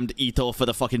scammed Ito for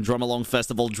the fucking Drum Along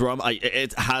Festival drum.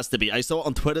 It has to be. I saw it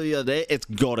on Twitter the other day. It's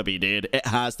gotta be, dude. It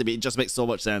has to be. It just makes so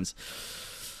much sense.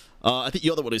 I think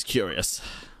you're the one who's curious.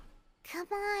 Come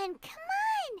on.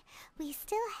 We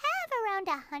still have around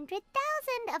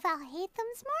 100,000 of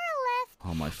Al-Haitham's Mora left.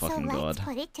 Oh my fucking God. So let's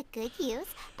put it to good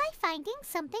use by finding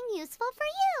something useful for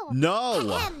you. No! You've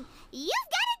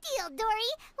got a deal,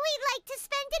 Dory. We'd like to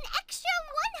spend an extra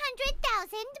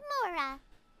 100,000 Mora.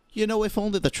 You know, if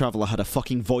only the Traveler had a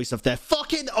fucking voice of their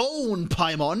fucking own,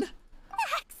 Paimon.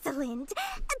 Excellent.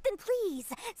 Then please,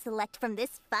 select from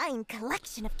this fine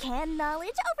collection of canned knowledge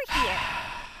over here.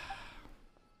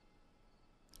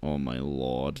 Oh my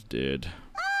lord, dude.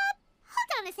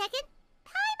 Hold on a second.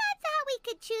 Paimon thought we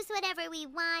could choose whatever we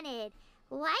wanted.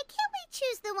 Why can't we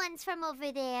choose the ones from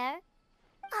over there?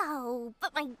 Oh,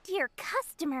 but my dear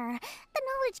customer, the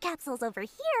knowledge capsules over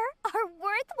here are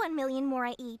worth 1 million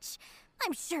mora each.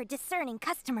 I'm sure discerning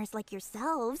customers like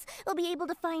yourselves will be able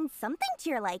to find something to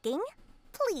your liking.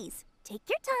 Please, take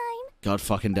your time. God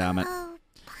fucking damn it. Oh,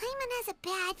 Paimon has a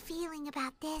bad feeling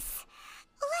about this.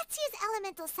 Let's use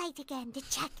Elemental Sight again to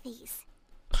check these.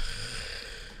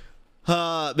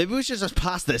 Maybe we should just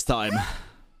pass this time.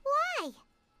 Why?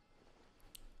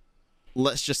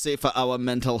 Let's just say for our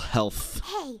mental health.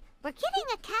 Hey, we're getting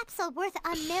a capsule worth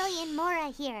 1 million mora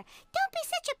here. Don't be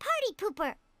such a party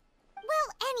pooper.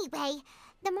 Well, anyway,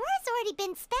 the mora's already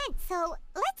been spent, so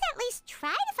let's at least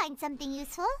try to find something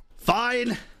useful. Fine.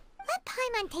 Let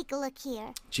Paimon take a look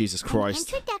here. Jesus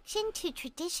Christ. An introduction to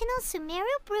traditional Sumeru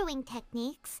brewing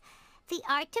techniques, the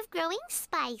art of growing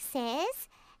spices,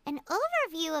 an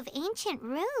overview of ancient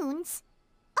runes.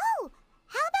 Oh,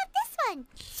 how about this one?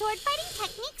 Sword fighting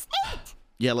techniques 8.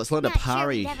 Yeah, let's learn to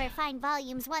parry. Not sure we'd ever find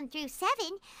volumes 1 through 7,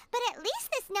 but at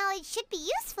least this knowledge should be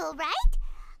useful, right?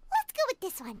 Let's go with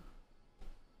this one.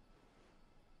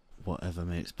 Whatever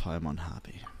makes Paimon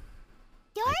happy.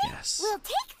 Dory, I guess. we'll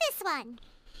take this one.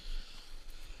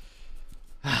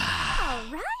 All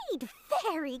right,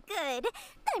 very good.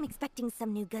 I'm expecting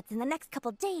some new goods in the next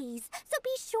couple days, so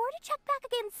be sure to check back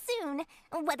again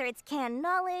soon. Whether it's canned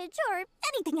knowledge or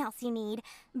anything else you need,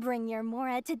 bring your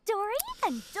mora to Dory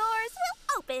and doors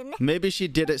will open. Maybe she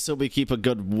did it so we keep a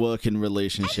good working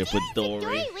relationship with Dory.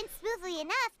 Dory went smoothly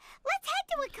enough. Let's head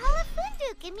to Wakala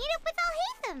Funduk and meet up with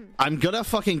Al-Haitham. I'm gonna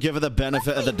fucking give her the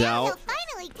benefit of the doubt. He'll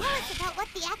finally tell us about what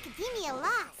the Academia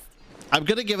lost. I'm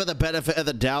gonna give her the benefit of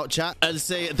the doubt, chat, and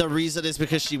say the reason is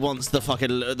because she wants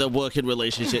the working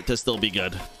relationship to still be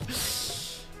good.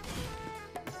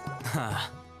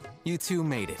 You two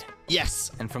made it.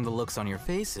 Yes. And from the looks on your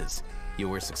faces, you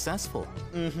were successful.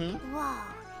 Mm-hmm. Whoa,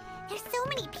 there's so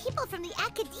many people from the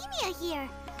Academia here.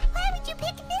 Why would you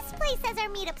pick this place as our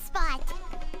meetup spot?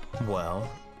 Well,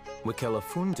 Wakala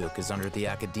Funduk is under the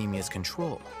Academia's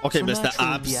control. Okay, so Mr.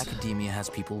 naturally, Abs. the Academia has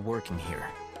people working here.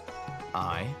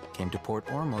 I came to Port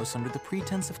Ormos under the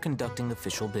pretense of conducting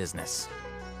official business.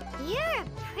 You're a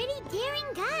pretty daring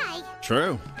guy.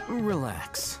 True.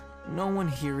 Relax. No one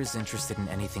here is interested in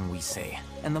anything we say,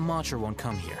 and the Matcher won't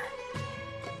come here.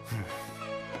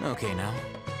 Okay, now,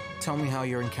 tell me how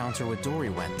your encounter with Dory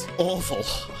went. Awful.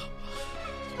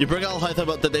 You bring Al-Haitham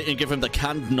up to date and give him the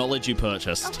canned knowledge you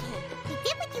purchased. Okay, we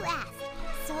did what you asked.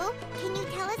 So, can you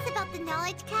tell us about the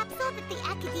knowledge capsule that the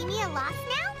Academia lost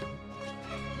now?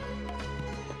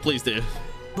 Please do.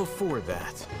 Before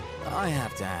that, I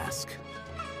have to ask,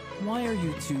 why are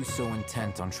you two so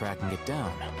intent on tracking it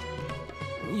down?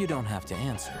 You don't have to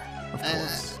answer, of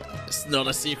course. It's not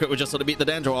a secret, we just want to meet the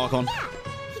Dendro Archon. Yeah,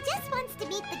 he just wants to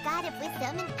meet the God of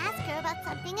Wisdom and ask her about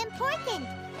something important.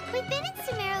 We've been in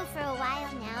Sumeru for a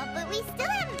while now, but we still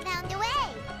haven't found a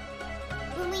way.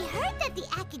 When we heard that the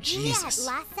Academia had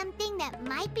lost something that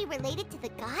might be related to the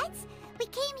gods, we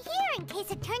came here in case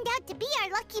it turned out to be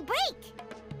our lucky break.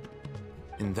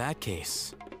 In that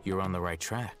case, you're on the right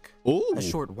track. Ooh. A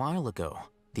short while ago,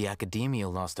 the Academia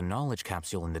lost a knowledge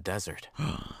capsule in the desert.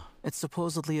 It's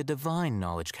supposedly a divine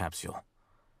knowledge capsule.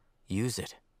 Use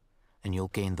it, and you'll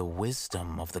gain the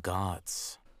wisdom of the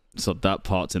gods. So that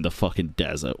part's in the fucking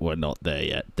desert. We're not there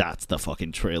yet. That's the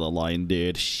fucking trailer line,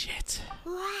 dude. Shit.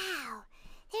 Wow,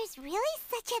 there's really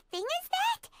such a thing as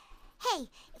that? Hey,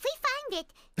 if we find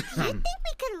it, do you think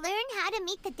we could learn how to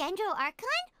meet the Dendro Archon?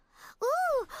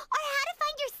 Ooh, or how to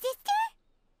find your sister?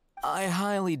 I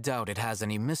highly doubt it has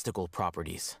any mystical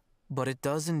properties, but it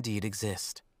does indeed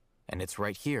exist. And it's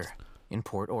right here, in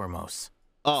Port Ormos.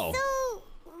 Oh. So,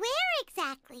 where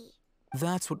exactly?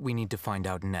 That's what we need to find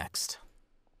out next.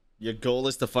 Your goal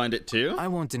is to find it too? I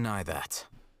won't deny that.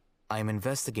 I am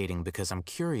investigating because I'm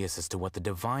curious as to what the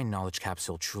divine knowledge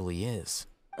capsule truly is.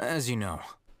 As you know,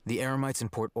 the Eremites in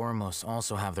Port Ormos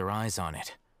also have their eyes on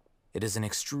it. It is an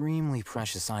extremely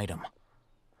precious item.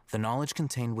 The knowledge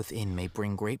contained within may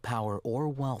bring great power or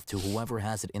wealth to whoever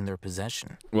has it in their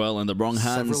possession. Well, in the wrong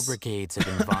hands. Several brigades have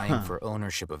been vying for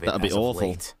ownership of it That'd be as of awful.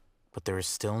 late, but there is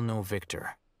still no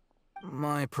victor.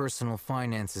 My personal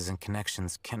finances and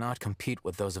connections cannot compete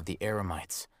with those of the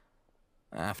Eremites.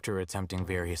 After attempting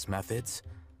various methods,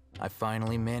 I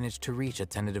finally managed to reach a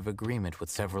tentative agreement with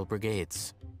several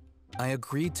brigades. I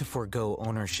agreed to forego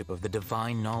ownership of the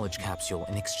divine knowledge capsule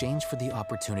in exchange for the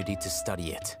opportunity to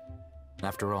study it.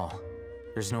 After all,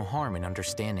 there's no harm in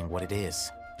understanding what it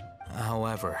is.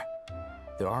 However,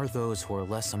 there are those who are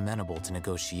less amenable to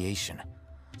negotiation,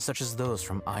 such as those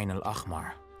from Ain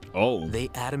al-Ahmar. Oh. They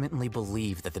adamantly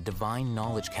believe that the divine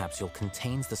knowledge capsule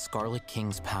contains the Scarlet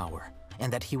King's power,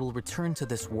 and that he will return to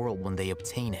this world when they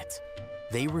obtain it.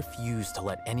 They refuse to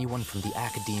let anyone from the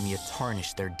academia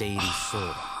tarnish their deity's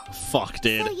soul. Fuck,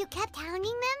 dude. So you kept hounding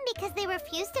them because they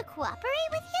refused to cooperate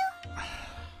with you?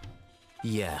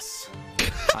 Yes.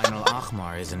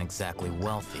 Al-Haitham isn't exactly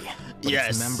wealthy, but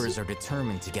its members are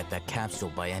determined to get that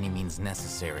capsule by any means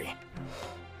necessary.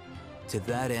 To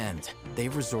that end,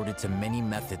 they've resorted to many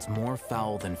methods more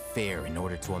foul than fair in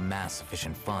order to amass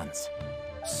sufficient funds.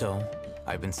 So,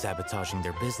 I've been sabotaging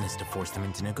their business to force them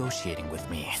into negotiating with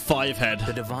me. Five-head.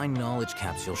 The Divine Knowledge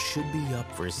Capsule should be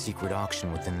up for a secret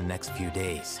auction within the next few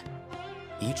days.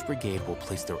 Each brigade will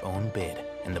place their own bid,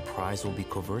 and the prize will be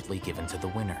covertly given to the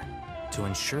winner. To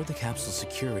ensure the capsule's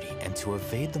security and to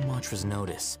evade the Matra's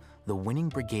notice, the winning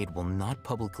brigade will not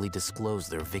publicly disclose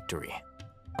their victory.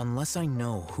 Unless I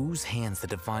know whose hands the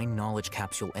Divine Knowledge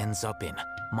Capsule ends up in,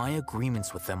 my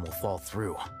agreements with them will fall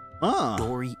through.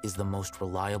 Dory is the most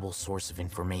reliable source of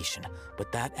information,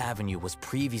 but that avenue was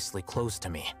previously closed to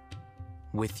me.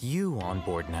 With you on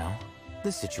board now,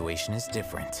 the situation is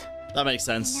different. That makes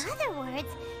sense. In other words,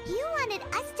 you wanted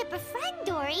us to befriend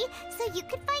Dory so you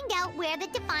could find out where the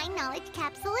Divine Knowledge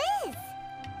Capsule is.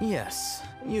 Yes,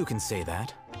 you can say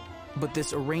that. But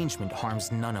this arrangement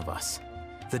harms none of us.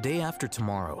 The day after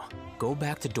tomorrow, go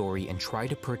back to Dory and try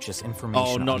to purchase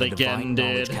information on the Divine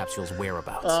Knowledge Capsule's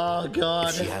whereabouts. Oh, God.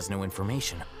 If she has no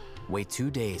information, wait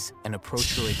 2 days and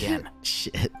approach her again.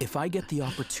 Shit. If I get the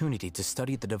opportunity to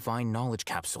study the Divine Knowledge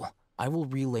Capsule, I will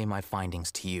relay my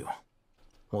findings to you.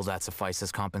 Will that suffice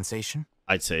as compensation?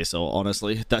 I'd say so,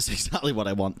 honestly. That's exactly what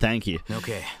I want. Thank you.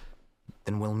 Okay.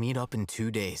 Then we'll meet up in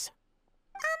 2 days.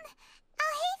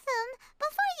 Al-Haitham,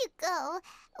 before you go,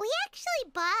 we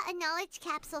actually bought a knowledge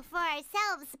capsule for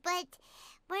ourselves, but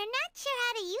we're not sure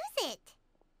how to use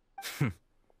it.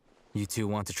 You two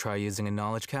want to try using a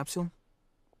knowledge capsule?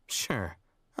 Sure,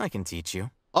 I can teach you.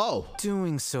 Oh.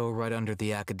 Doing so right under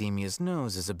the academia's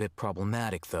nose is a bit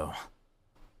problematic, though.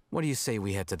 What do you say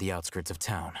we head to the outskirts of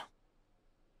town?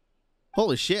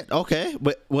 Holy shit, okay.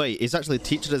 Wait, he's actually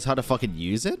teaching us how to fucking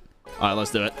use it? Alright,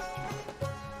 let's do it.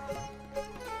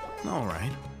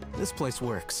 Alright, this place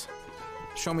works.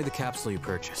 Show me the capsule you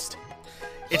purchased.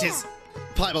 It is.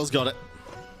 Piebald's got it.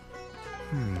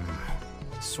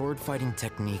 Sword Fighting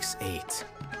Techniques 8.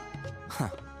 Huh.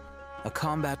 A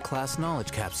combat class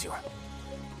knowledge capsule.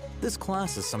 This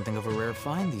class is something of a rare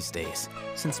find these days,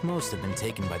 since most have been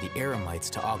taken by the Eremites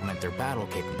to augment their battle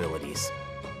capabilities.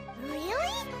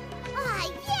 Really? Ah,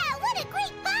 yeah, what a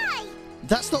great buy!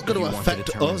 That's not going to affect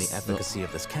to determine us. the efficacy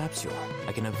of this capsule,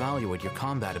 I can evaluate your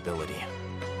combat ability.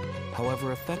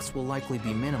 However, effects will likely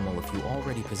be minimal if you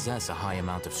already possess a high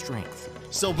amount of strength.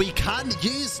 So we can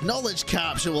use knowledge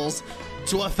capsules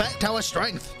to affect our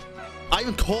strength.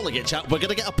 I'm calling it, chat. We're going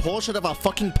to get a portion of our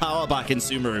fucking power back in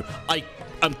Sumeru.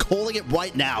 I'm calling it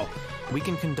right now. We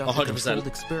can conduct 100%. a controlled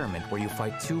experiment where you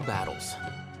fight 2 battles.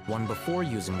 One before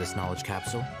using this knowledge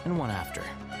capsule, and one after.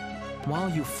 While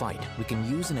you fight, we can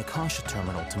use an Akasha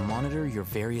terminal to monitor your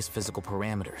various physical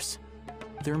parameters.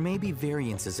 There may be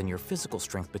variances in your physical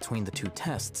strength between the 2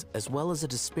 tests, as well as a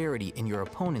disparity in your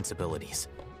opponent's abilities.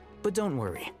 But don't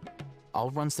worry.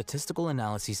 I'll run statistical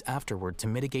analyses afterward to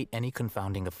mitigate any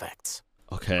confounding effects.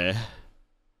 Okay.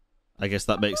 I guess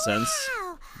that makes sense.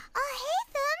 Wow!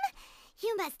 Al-Haitham!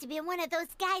 You must have been one of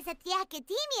those guys at the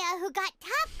academia who got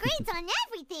top grades on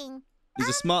everything. He's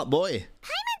a smart boy.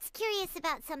 Paimon's curious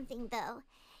about something, though.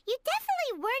 You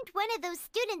definitely weren't one of those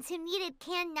students who needed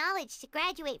canned knowledge to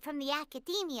graduate from the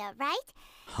academia, right?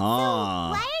 So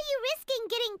why are you risking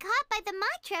getting caught by the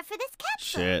Matra for this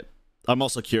capsule? Shit. I'm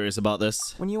also curious about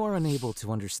this. When you are unable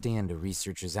to understand a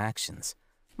researcher's actions,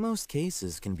 most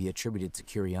cases can be attributed to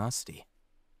curiosity.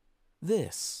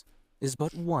 This is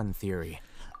but one theory.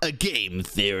 A game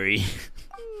theory.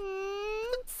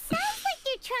 Sounds like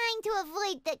you're trying to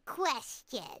avoid the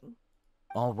question.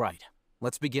 All right,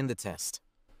 let's begin the test.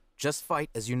 Just fight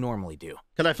as you normally do.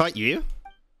 Can I fight you?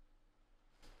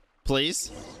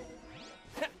 Please?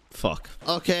 Fuck.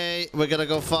 Okay, we're gonna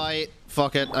go fight.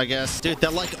 Fuck it, I guess. Dude,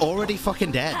 they're like already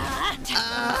fucking dead.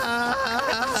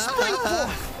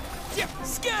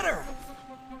 Scatter!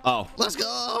 Oh, let's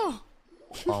go!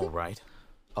 All right.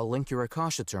 I'll link your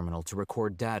Akasha terminal to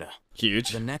record data.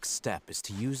 Huge. The next step is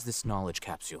to use this knowledge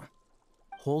capsule.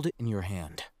 Hold it in your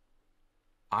hand.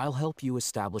 I'll help you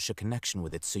establish a connection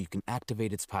with it so you can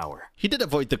activate its power. He did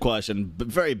avoid the question, but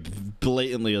very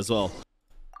blatantly as well.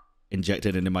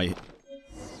 Injected into my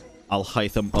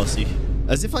Al-Haitham pussy.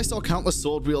 As if I saw countless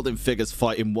sword-wielding figures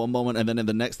fight in one moment and then in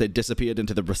the next they disappeared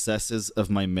into the recesses of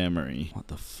my memory. What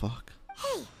the fuck?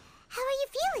 Hey, how are you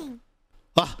feeling?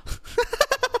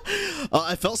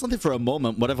 I felt something for a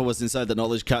moment. Whatever was inside the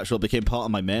knowledge capsule became part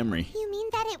of my memory. You mean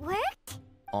that it worked?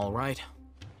 All right.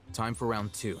 Time for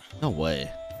round 2. No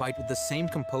way. Fight with the same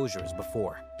composure as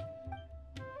before.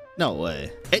 No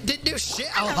way. It didn't do shit,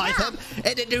 Al-Haitham.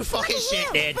 It didn't do fucking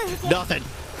shit, dude. Nothing.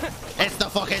 It's the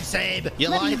fucking same. You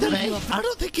lied to me. I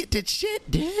don't think it did shit,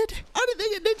 dude. I don't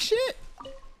think it did shit.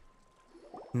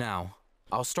 Now,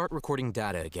 I'll start recording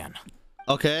data again.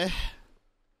 Okay.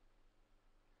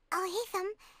 Al-Haitham,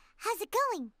 how's it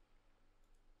going?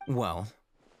 Well,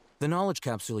 the knowledge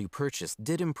capsule you purchased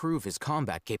did improve his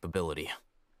combat capability.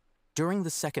 During the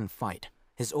second fight,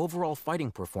 his overall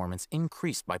fighting performance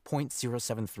increased by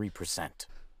 0.073%.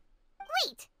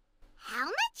 Wait, how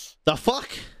much? The fuck?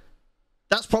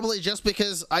 That's probably just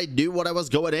because I knew what I was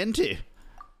going into.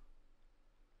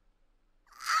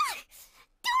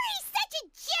 Dory's such a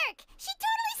jerk! She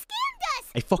totally scammed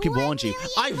us! I fucking warned you.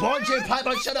 I warned you,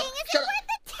 Piper! Shut up! Shut up! Worth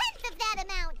a tenth of that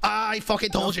amount! I fucking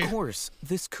told you! Of course,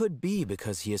 this could be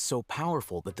because he is so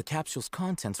powerful that the capsule's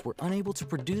contents were unable to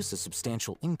produce a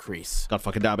substantial increase. God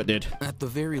fucking damn it, dude. At the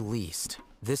very least,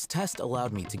 this test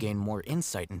allowed me to gain more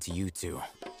insight into you two.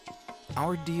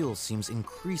 Our deal seems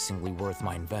increasingly worth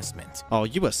my investment. Oh,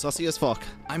 you were sussy as fuck.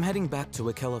 I'm heading back to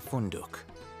Akela Funduk.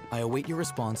 I await your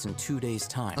response in 2 days'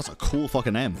 time. That's a cool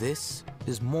fucking name. This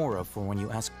is Mora for when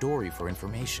you ask Dory for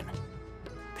information.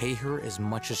 Pay her as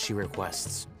much as she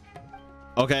requests.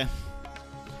 Okay.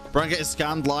 Bran getting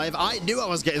scammed live. I knew I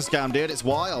was getting scammed, dude. It's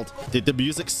wild. Dude, the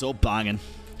music's so banging.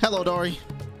 Hello, Dory.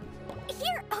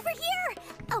 Here, over here!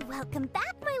 Oh, welcome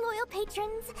back, my loyal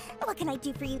patrons. What can I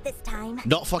do for you this time?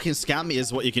 Not fucking scam me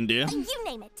is what you can do. You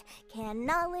name it. Can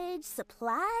knowledge,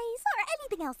 supplies, or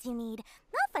anything else you need.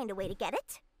 I'll find a way to get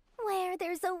it. Where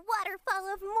there's a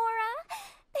waterfall of Mora,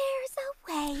 there's a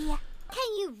way.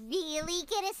 Can you really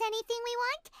get us anything we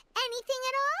want? Anything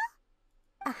at all?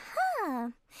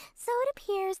 Aha! So it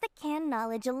appears that canned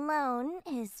knowledge alone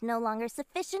is no longer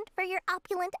sufficient for your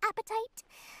opulent appetite.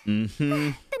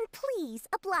 Then please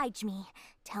oblige me.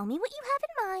 Tell me what you have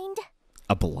in mind.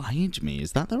 Oblige me?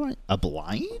 Is that the right?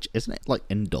 Oblige? Isn't it like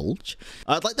indulge?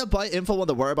 I'd like to buy info on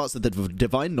the whereabouts of the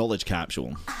divine knowledge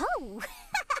capsule. Oh!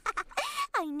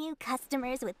 I knew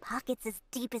customers with pockets as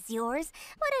deep as yours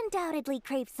would undoubtedly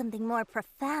crave something more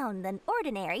profound than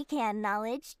ordinary canned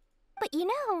knowledge. But you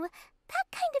know, that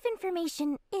kind of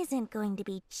information isn't going to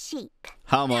be cheap.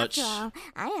 How much? After all,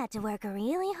 I had to work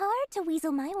really hard to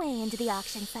weasel my way into the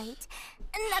auction site.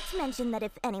 Not to mention that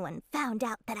if anyone found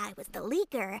out that I was the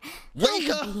leaker,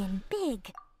 I would be in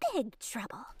big, big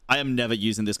trouble. I am never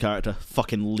using this character.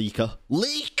 Fucking leaker.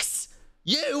 Leaks!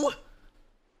 You!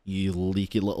 You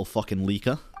leaky little fucking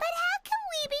leaker. But how can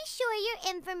we be sure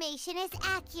your information is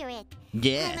accurate?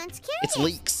 Yeah, I'm curious it's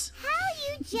leaks.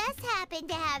 How you just happen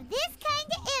to have this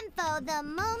kind of info the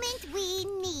moment we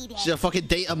need it. She's a fucking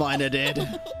data miner, dude.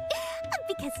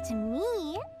 Because to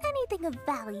me, anything of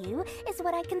value is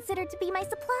what I consider to be my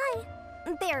supply.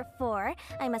 Therefore,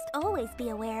 I must always be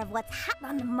aware of what's hot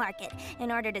on the market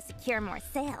in order to secure more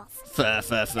sales. Fair,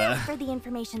 fair, fair. As for the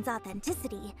information's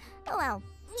authenticity, well,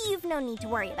 you've no need to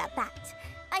worry about that.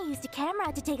 I used a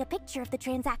camera to take a picture of the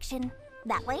transaction.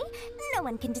 That way, no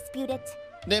one can dispute it.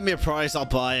 Name me a price, I'll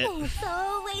buy it. It's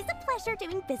always a pleasure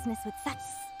doing business with such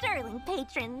sterling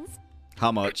patrons.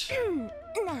 How much?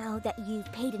 Now that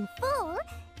you've paid in full,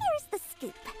 here's the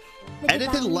scoop. The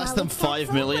Anything divine less than knowledge 5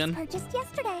 capsule million? was purchased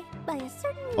yesterday by a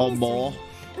certain Or wizard, more?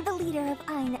 the leader of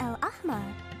Ain al-Ahmar.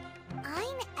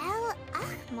 Ain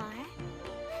al-Ahmar?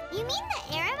 You mean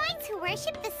the Aramites who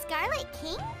worship the Scarlet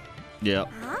King? Yep.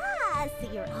 Ah,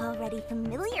 so you're already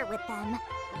familiar with them.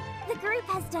 The group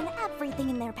has done everything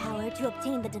in their power to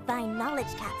obtain the divine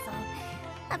knowledge capsule.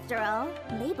 After all,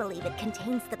 they believe it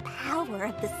contains the power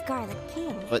of the Scarlet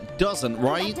King. But doesn't,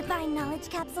 right? That divine knowledge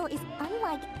capsule is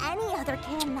unlike any other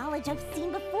canned knowledge I've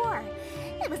seen before.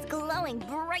 It was glowing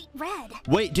bright red.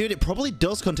 Wait, dude, it probably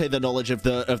does contain the knowledge of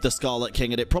the Scarlet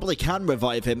King, and it probably can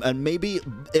revive him. And maybe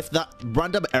if that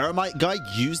random Aramite guy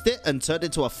used it and turned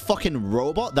into a fucking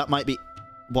robot, that might be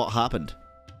what happened.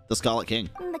 The Scarlet King.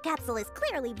 The capsule is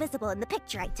clearly visible in the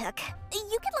picture I took.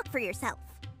 You can look for yourself.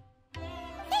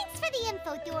 Thanks for the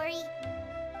info, Dory.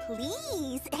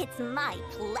 Please, it's my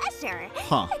pleasure.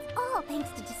 Huh. It's all thanks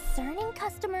to discerning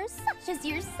customers such as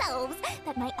yourselves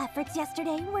that my efforts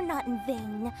yesterday were not in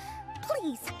vain.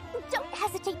 Please, don't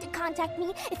hesitate to contact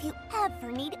me if you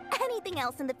ever need anything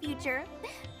else in the future.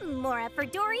 Mora for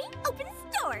Dory opens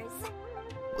doors.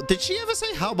 Did she ever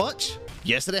say how much?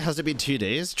 Yesterday has it been 2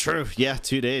 days? True. Yeah,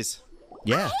 2 days.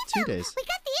 Yeah, 2 days. We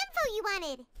got the info you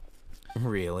wanted.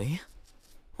 Really?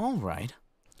 All right.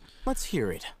 Let's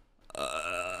hear it.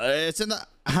 It's in the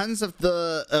hands of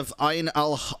Ain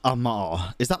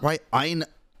al-Ahmar. Is that right? Ain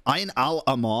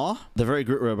al-Ahmar? The very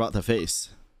group we're about to face.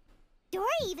 Dory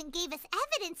even gave us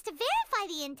evidence to verify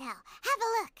the intel. Have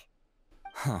a look.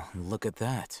 Huh, look at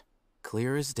that.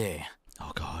 Clear as day.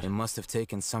 Oh god. It must have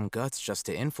taken some guts just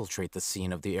to infiltrate the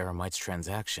scene of the Eremites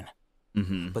transaction.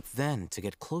 But then, to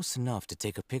get close enough to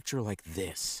take a picture like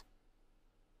this.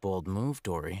 Bold move,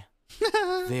 Dory.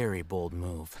 Very bold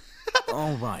move.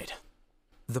 All right.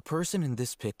 The person in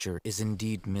this picture is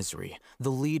indeed Misery, the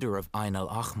leader of Ain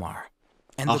al-Ahmar.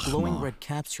 And the glowing red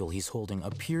capsule he's holding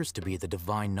appears to be the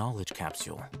Divine Knowledge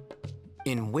capsule.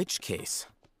 In which case,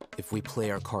 if we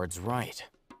play our cards right,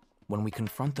 when we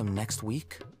confront them next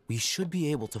week, we should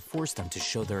be able to force them to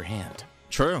show their hand.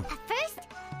 True. At first,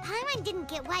 Paimon didn't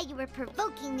get why you were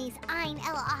provoking these Ain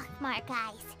al-Ahmar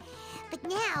guys. But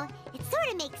now, it sort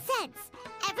of makes sense.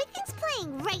 Everything's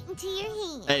playing right into your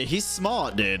hands. Hey, he's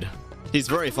smart, dude. He's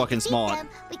very fucking smart. Them,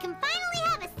 we can finally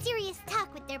have a serious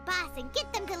talk with their boss and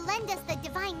get them to lend us the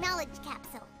Divine Knowledge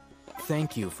capsule.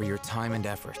 Thank you for your time and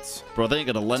efforts. Bro, they ain't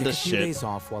gonna lend us Take a few shit. days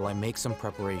off while I make some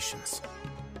preparations.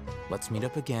 Let's meet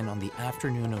up again on the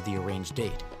afternoon of the arranged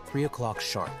date, 3 o'clock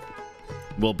sharp.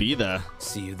 We'll be there.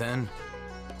 See you then.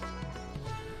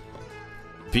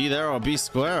 Be there or be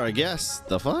square, I guess.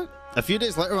 The fuck? A few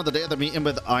days later on the day of the meeting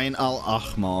with Ain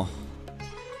al-Ahmar.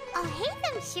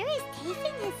 Al-Haitham sure is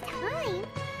taking his time.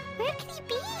 Where could he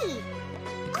be?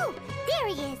 Oh, there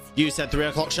he is. You said 3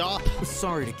 o'clock sharp?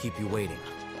 Sorry to keep you waiting.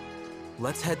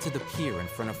 Let's head to the pier in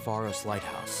front of Faros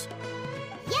Lighthouse.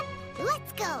 Yep,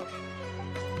 let's go.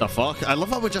 The fuck? I love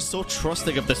how we're just so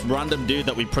trusting of this random dude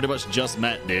that we pretty much just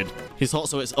met, dude. He's hot,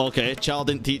 so it's okay. Childe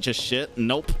didn't teach us shit.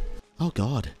 Nope. Oh,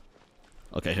 God.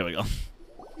 Okay, here we go.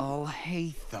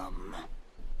 Al-Haitham.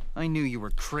 I knew you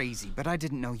were crazy, but I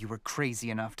didn't know you were crazy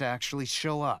enough to actually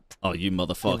show up. Oh, you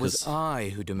motherfuckers. It was I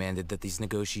who demanded that these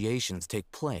negotiations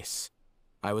take place.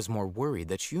 I was more worried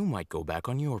that you might go back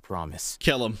on your promise.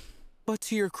 Kill him. But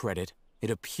to your credit, it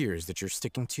appears that you're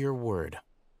sticking to your word.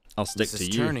 I'll stick this to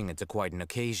is you. Turning into quite an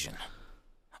occasion.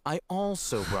 I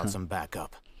also brought some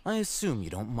backup. I assume you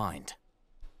don't mind.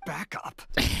 Backup?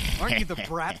 Aren't you the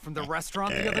brat from the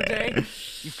restaurant the other day?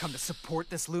 You've come to support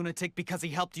this lunatic because he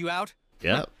helped you out?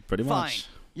 Yeah, pretty much.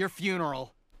 Fine. Your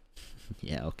funeral.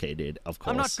 Yeah, okay, dude. Of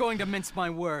course. I'm not going to mince my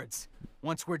words.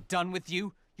 Once we're done with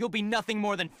you, you'll be nothing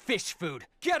more than fish food.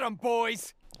 Get 'em,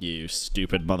 boys! You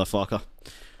stupid motherfucker.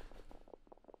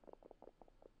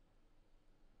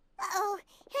 Uh-oh,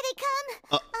 here they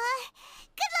come.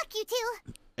 Good luck, you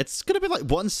two. It's gonna be like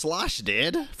one slash,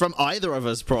 dude. From either of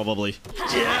us, probably.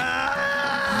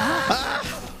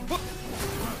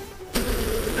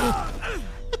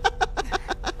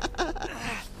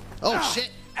 Oh, shit.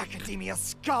 Academia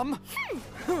scum!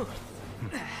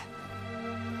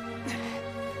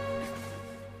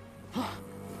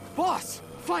 Boss,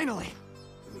 finally!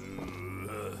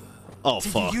 Oh,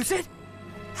 Did fuck. you use it?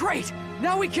 Great!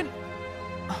 Now we can...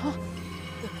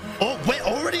 Oh, wait,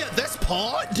 already at this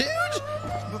part, dude?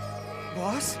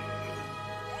 Boss?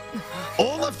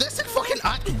 All of this in fucking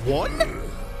Act 1?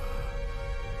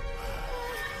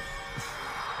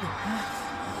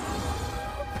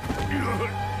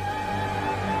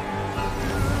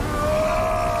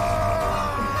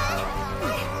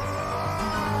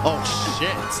 Oh,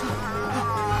 shit.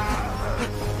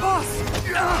 Boss!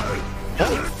 Oh,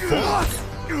 fuck.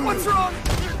 What's wrong?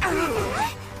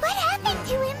 What happened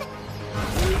to him?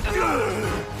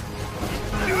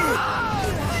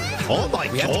 Oh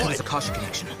my We have to god. cause a Kasha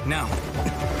connection. Now.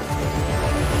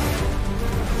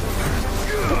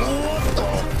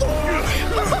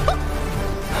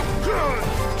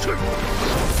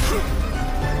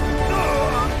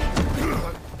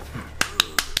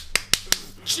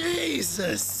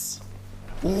 Jesus.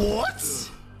 What?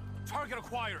 Target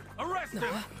acquired. Arrest him.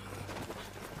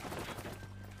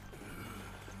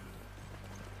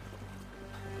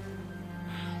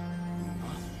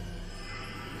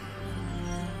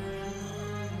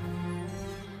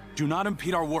 Do not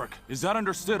impede our work. Is that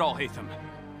understood, Al-Haitham?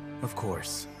 Of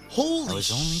course. Holy I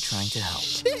was only trying to help.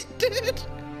 shit, dude.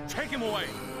 Take him away.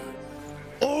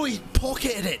 Oh, he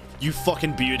pocketed it. You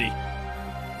fucking beauty.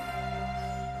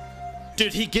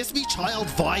 Dude, he gives me child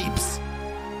vibes.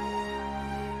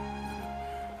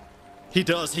 He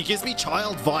does. He gives me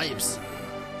child vibes.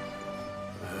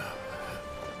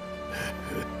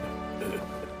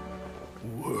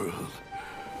 World,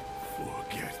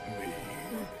 forget me.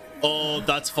 Oh,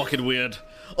 that's fucking weird.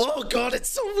 Oh god, it's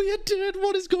so weird, dude.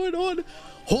 What is going on?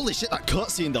 Holy shit, that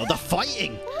cutscene though, the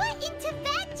fighting. What in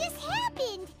Tibet just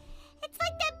happened? It's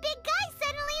like that big guy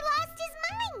suddenly lost his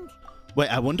mind. Wait,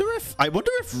 I wonder if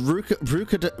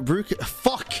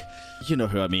fuck. You know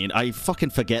who I mean. I fucking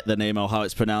forget the name or how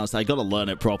it's pronounced. I gotta learn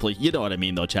it properly. You know what I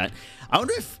mean though, chat. I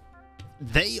wonder if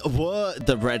They were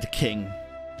the Red King.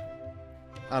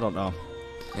 I don't know.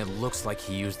 It looks like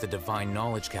he used the Divine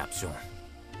Knowledge Capsule.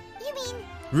 You mean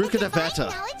Ruka the Divine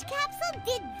Deveta. Knowledge Capsule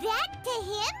did that to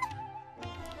him?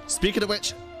 Speaking of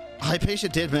which, Hypatia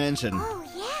did mention. Oh,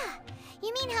 yeah.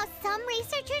 You mean how some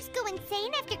researchers go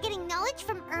insane after getting knowledge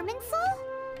from Irminsul?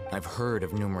 I've heard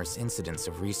of numerous incidents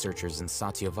of researchers in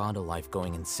Satyavada life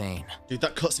going insane. Dude,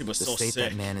 that cutscene was the so state sick.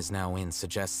 that man is now in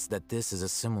suggests that this is a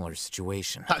similar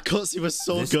situation. That cutscene was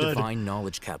so this good. Divine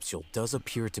Knowledge Capsule does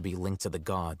appear to be linked to the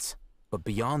gods, but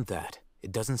beyond that,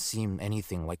 it doesn't seem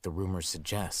anything like the rumors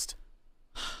suggest.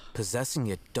 Possessing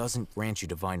it doesn't grant you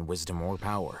divine wisdom or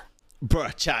power.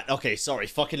 Bruh, chat. Okay, sorry.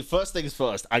 Fucking first things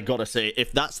first, I gotta say,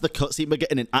 if that's the cutscene we're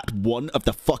getting in Act 1 of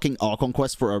the fucking Archon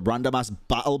Quest for a random-ass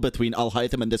battle between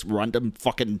Al-Haitham and this random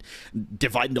fucking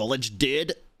divine knowledge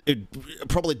dude, it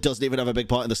probably doesn't even have a big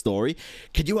part in the story.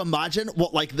 Can you imagine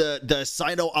what, like, the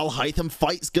Sino-Al-Haitham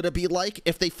fight's gonna be like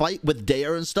if they fight with Dea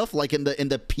and stuff, like in the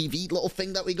PV little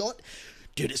thing that we got?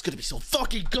 Dude, it's gonna be so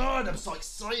fucking good! I'm so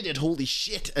excited! Holy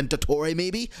shit! And Totore,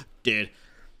 maybe? Dude.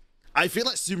 I feel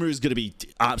like Sumeru is going to be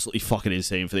absolutely fucking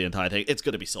insane for the entire thing. It's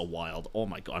going to be so wild. Oh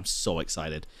my god, I'm so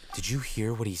excited. Did you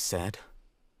hear what he said?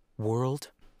 World,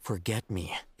 forget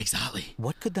me. Exactly.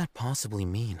 What could that possibly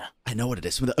mean? I know what it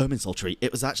is. From the Irminsul tree.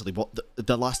 It was actually what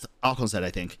the last Archon said, I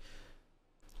think.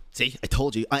 See, I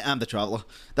told you, I am the Traveler.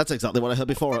 That's exactly what I heard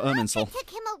before at Irminsul. If took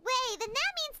him away, then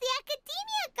that means the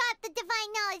Academia got the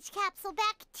Divine Knowledge Capsule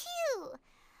back too.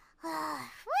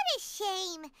 What a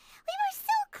shame. We were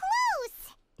so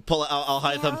close. Pull it out,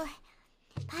 Al-Haitham. Well,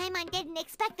 Paimon didn't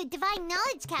expect the Divine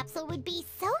Knowledge Capsule would be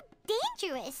so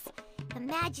dangerous.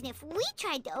 Imagine if we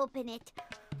tried to open it.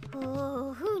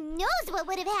 Oh, who knows what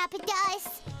would have happened to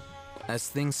us? As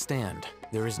things stand,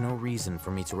 there is no reason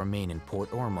for me to remain in Port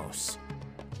Ormos.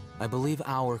 I believe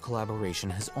our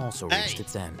collaboration has also reached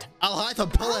its end.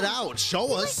 Al-Haitham, pull it out. Show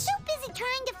We were us. so busy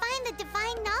trying to find the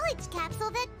Divine Knowledge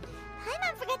Capsule that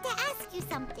Paimon forgot to ask you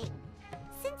something.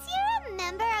 Since you're a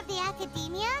member of the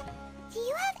Academia, do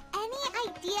you have any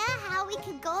idea how we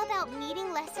could go about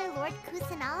meeting Lesser Lord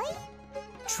Kusanali?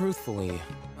 Truthfully,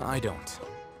 I don't.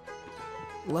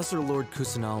 Lesser Lord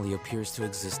Kusanali appears to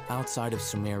exist outside of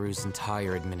Sumeru's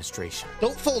entire administration.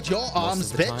 Don't fold your arms,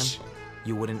 Most of the bitch. time,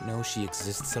 you wouldn't know she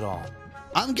exists at all.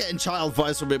 I'm getting child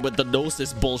vibes from him with the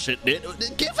Gnosis bullshit, dude.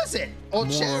 Give us it or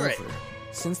share it. Moreover,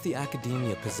 since the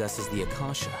Academia possesses the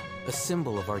Akasha, a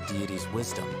symbol of our deity's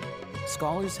wisdom,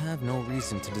 scholars have no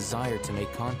reason to desire to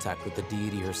make contact with the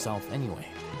deity herself anyway.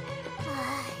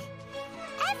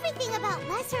 Everything about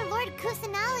Lesser Lord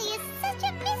Kusanali is such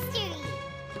a mystery.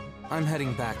 I'm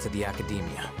heading back to the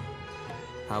Academia.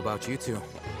 How about you two?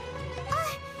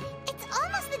 It's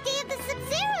almost the day of the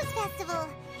Sub-Zero's festival.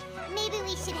 Maybe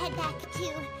we should head back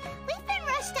too. We've been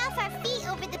rushed off our feet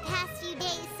over the past few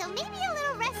days, so maybe a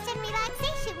little rest and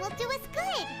relaxation will do us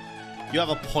good. You have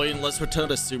a point. Let's return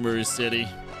to Sumeru City.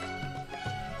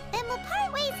 Then we'll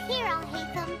part ways here,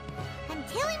 Al-Haitham,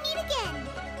 until we meet again.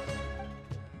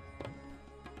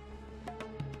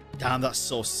 Damn, that's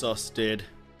so sus, dude.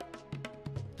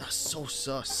 That's so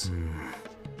sus.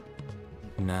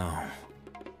 Now,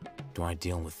 do I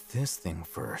deal with this thing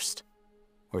first?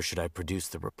 Or should I produce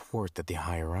the report that the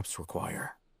higher-ups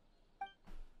require?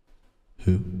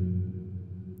 Who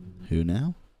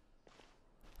now?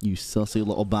 You sussy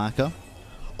little backer.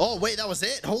 Oh, wait, that was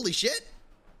it? Holy shit.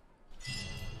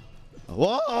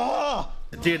 Whoa!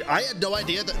 Dude, I had no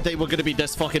idea that they were going to be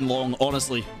this fucking long,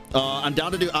 honestly. I'm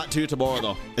down to do Act 2 tomorrow,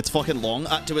 though. It's fucking long.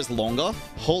 Act 2 is longer.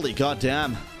 Holy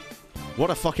goddamn. What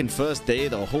a fucking first day,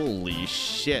 though. Holy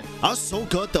shit. That was so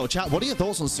good, though. Chat, what are your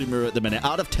thoughts on Sumeru at the minute?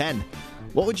 Out of 10.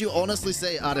 What would you honestly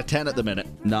say out of 10 at the minute?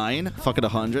 9? Fucking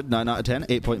 100? 9 out of 10?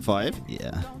 8.5?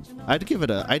 Yeah. I'd give it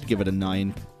a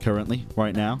 9 currently,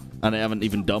 right now. And I haven't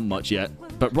even done much yet.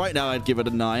 But right now, I'd give it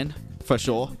a 9. For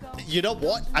sure. You know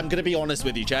what? I'm going to be honest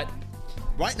with you, chat.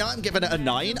 Right now, I'm giving it a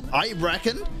 9. I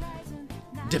reckon,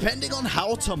 depending on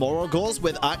how tomorrow goes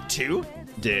with Act 2,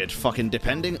 dude, fucking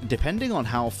depending on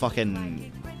how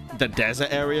fucking the desert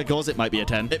area goes, it might be a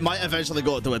 10. It might eventually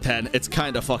go to a 10. It's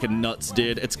kind of fucking nuts,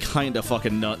 dude. It's kind of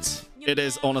fucking nuts. It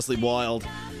is honestly wild.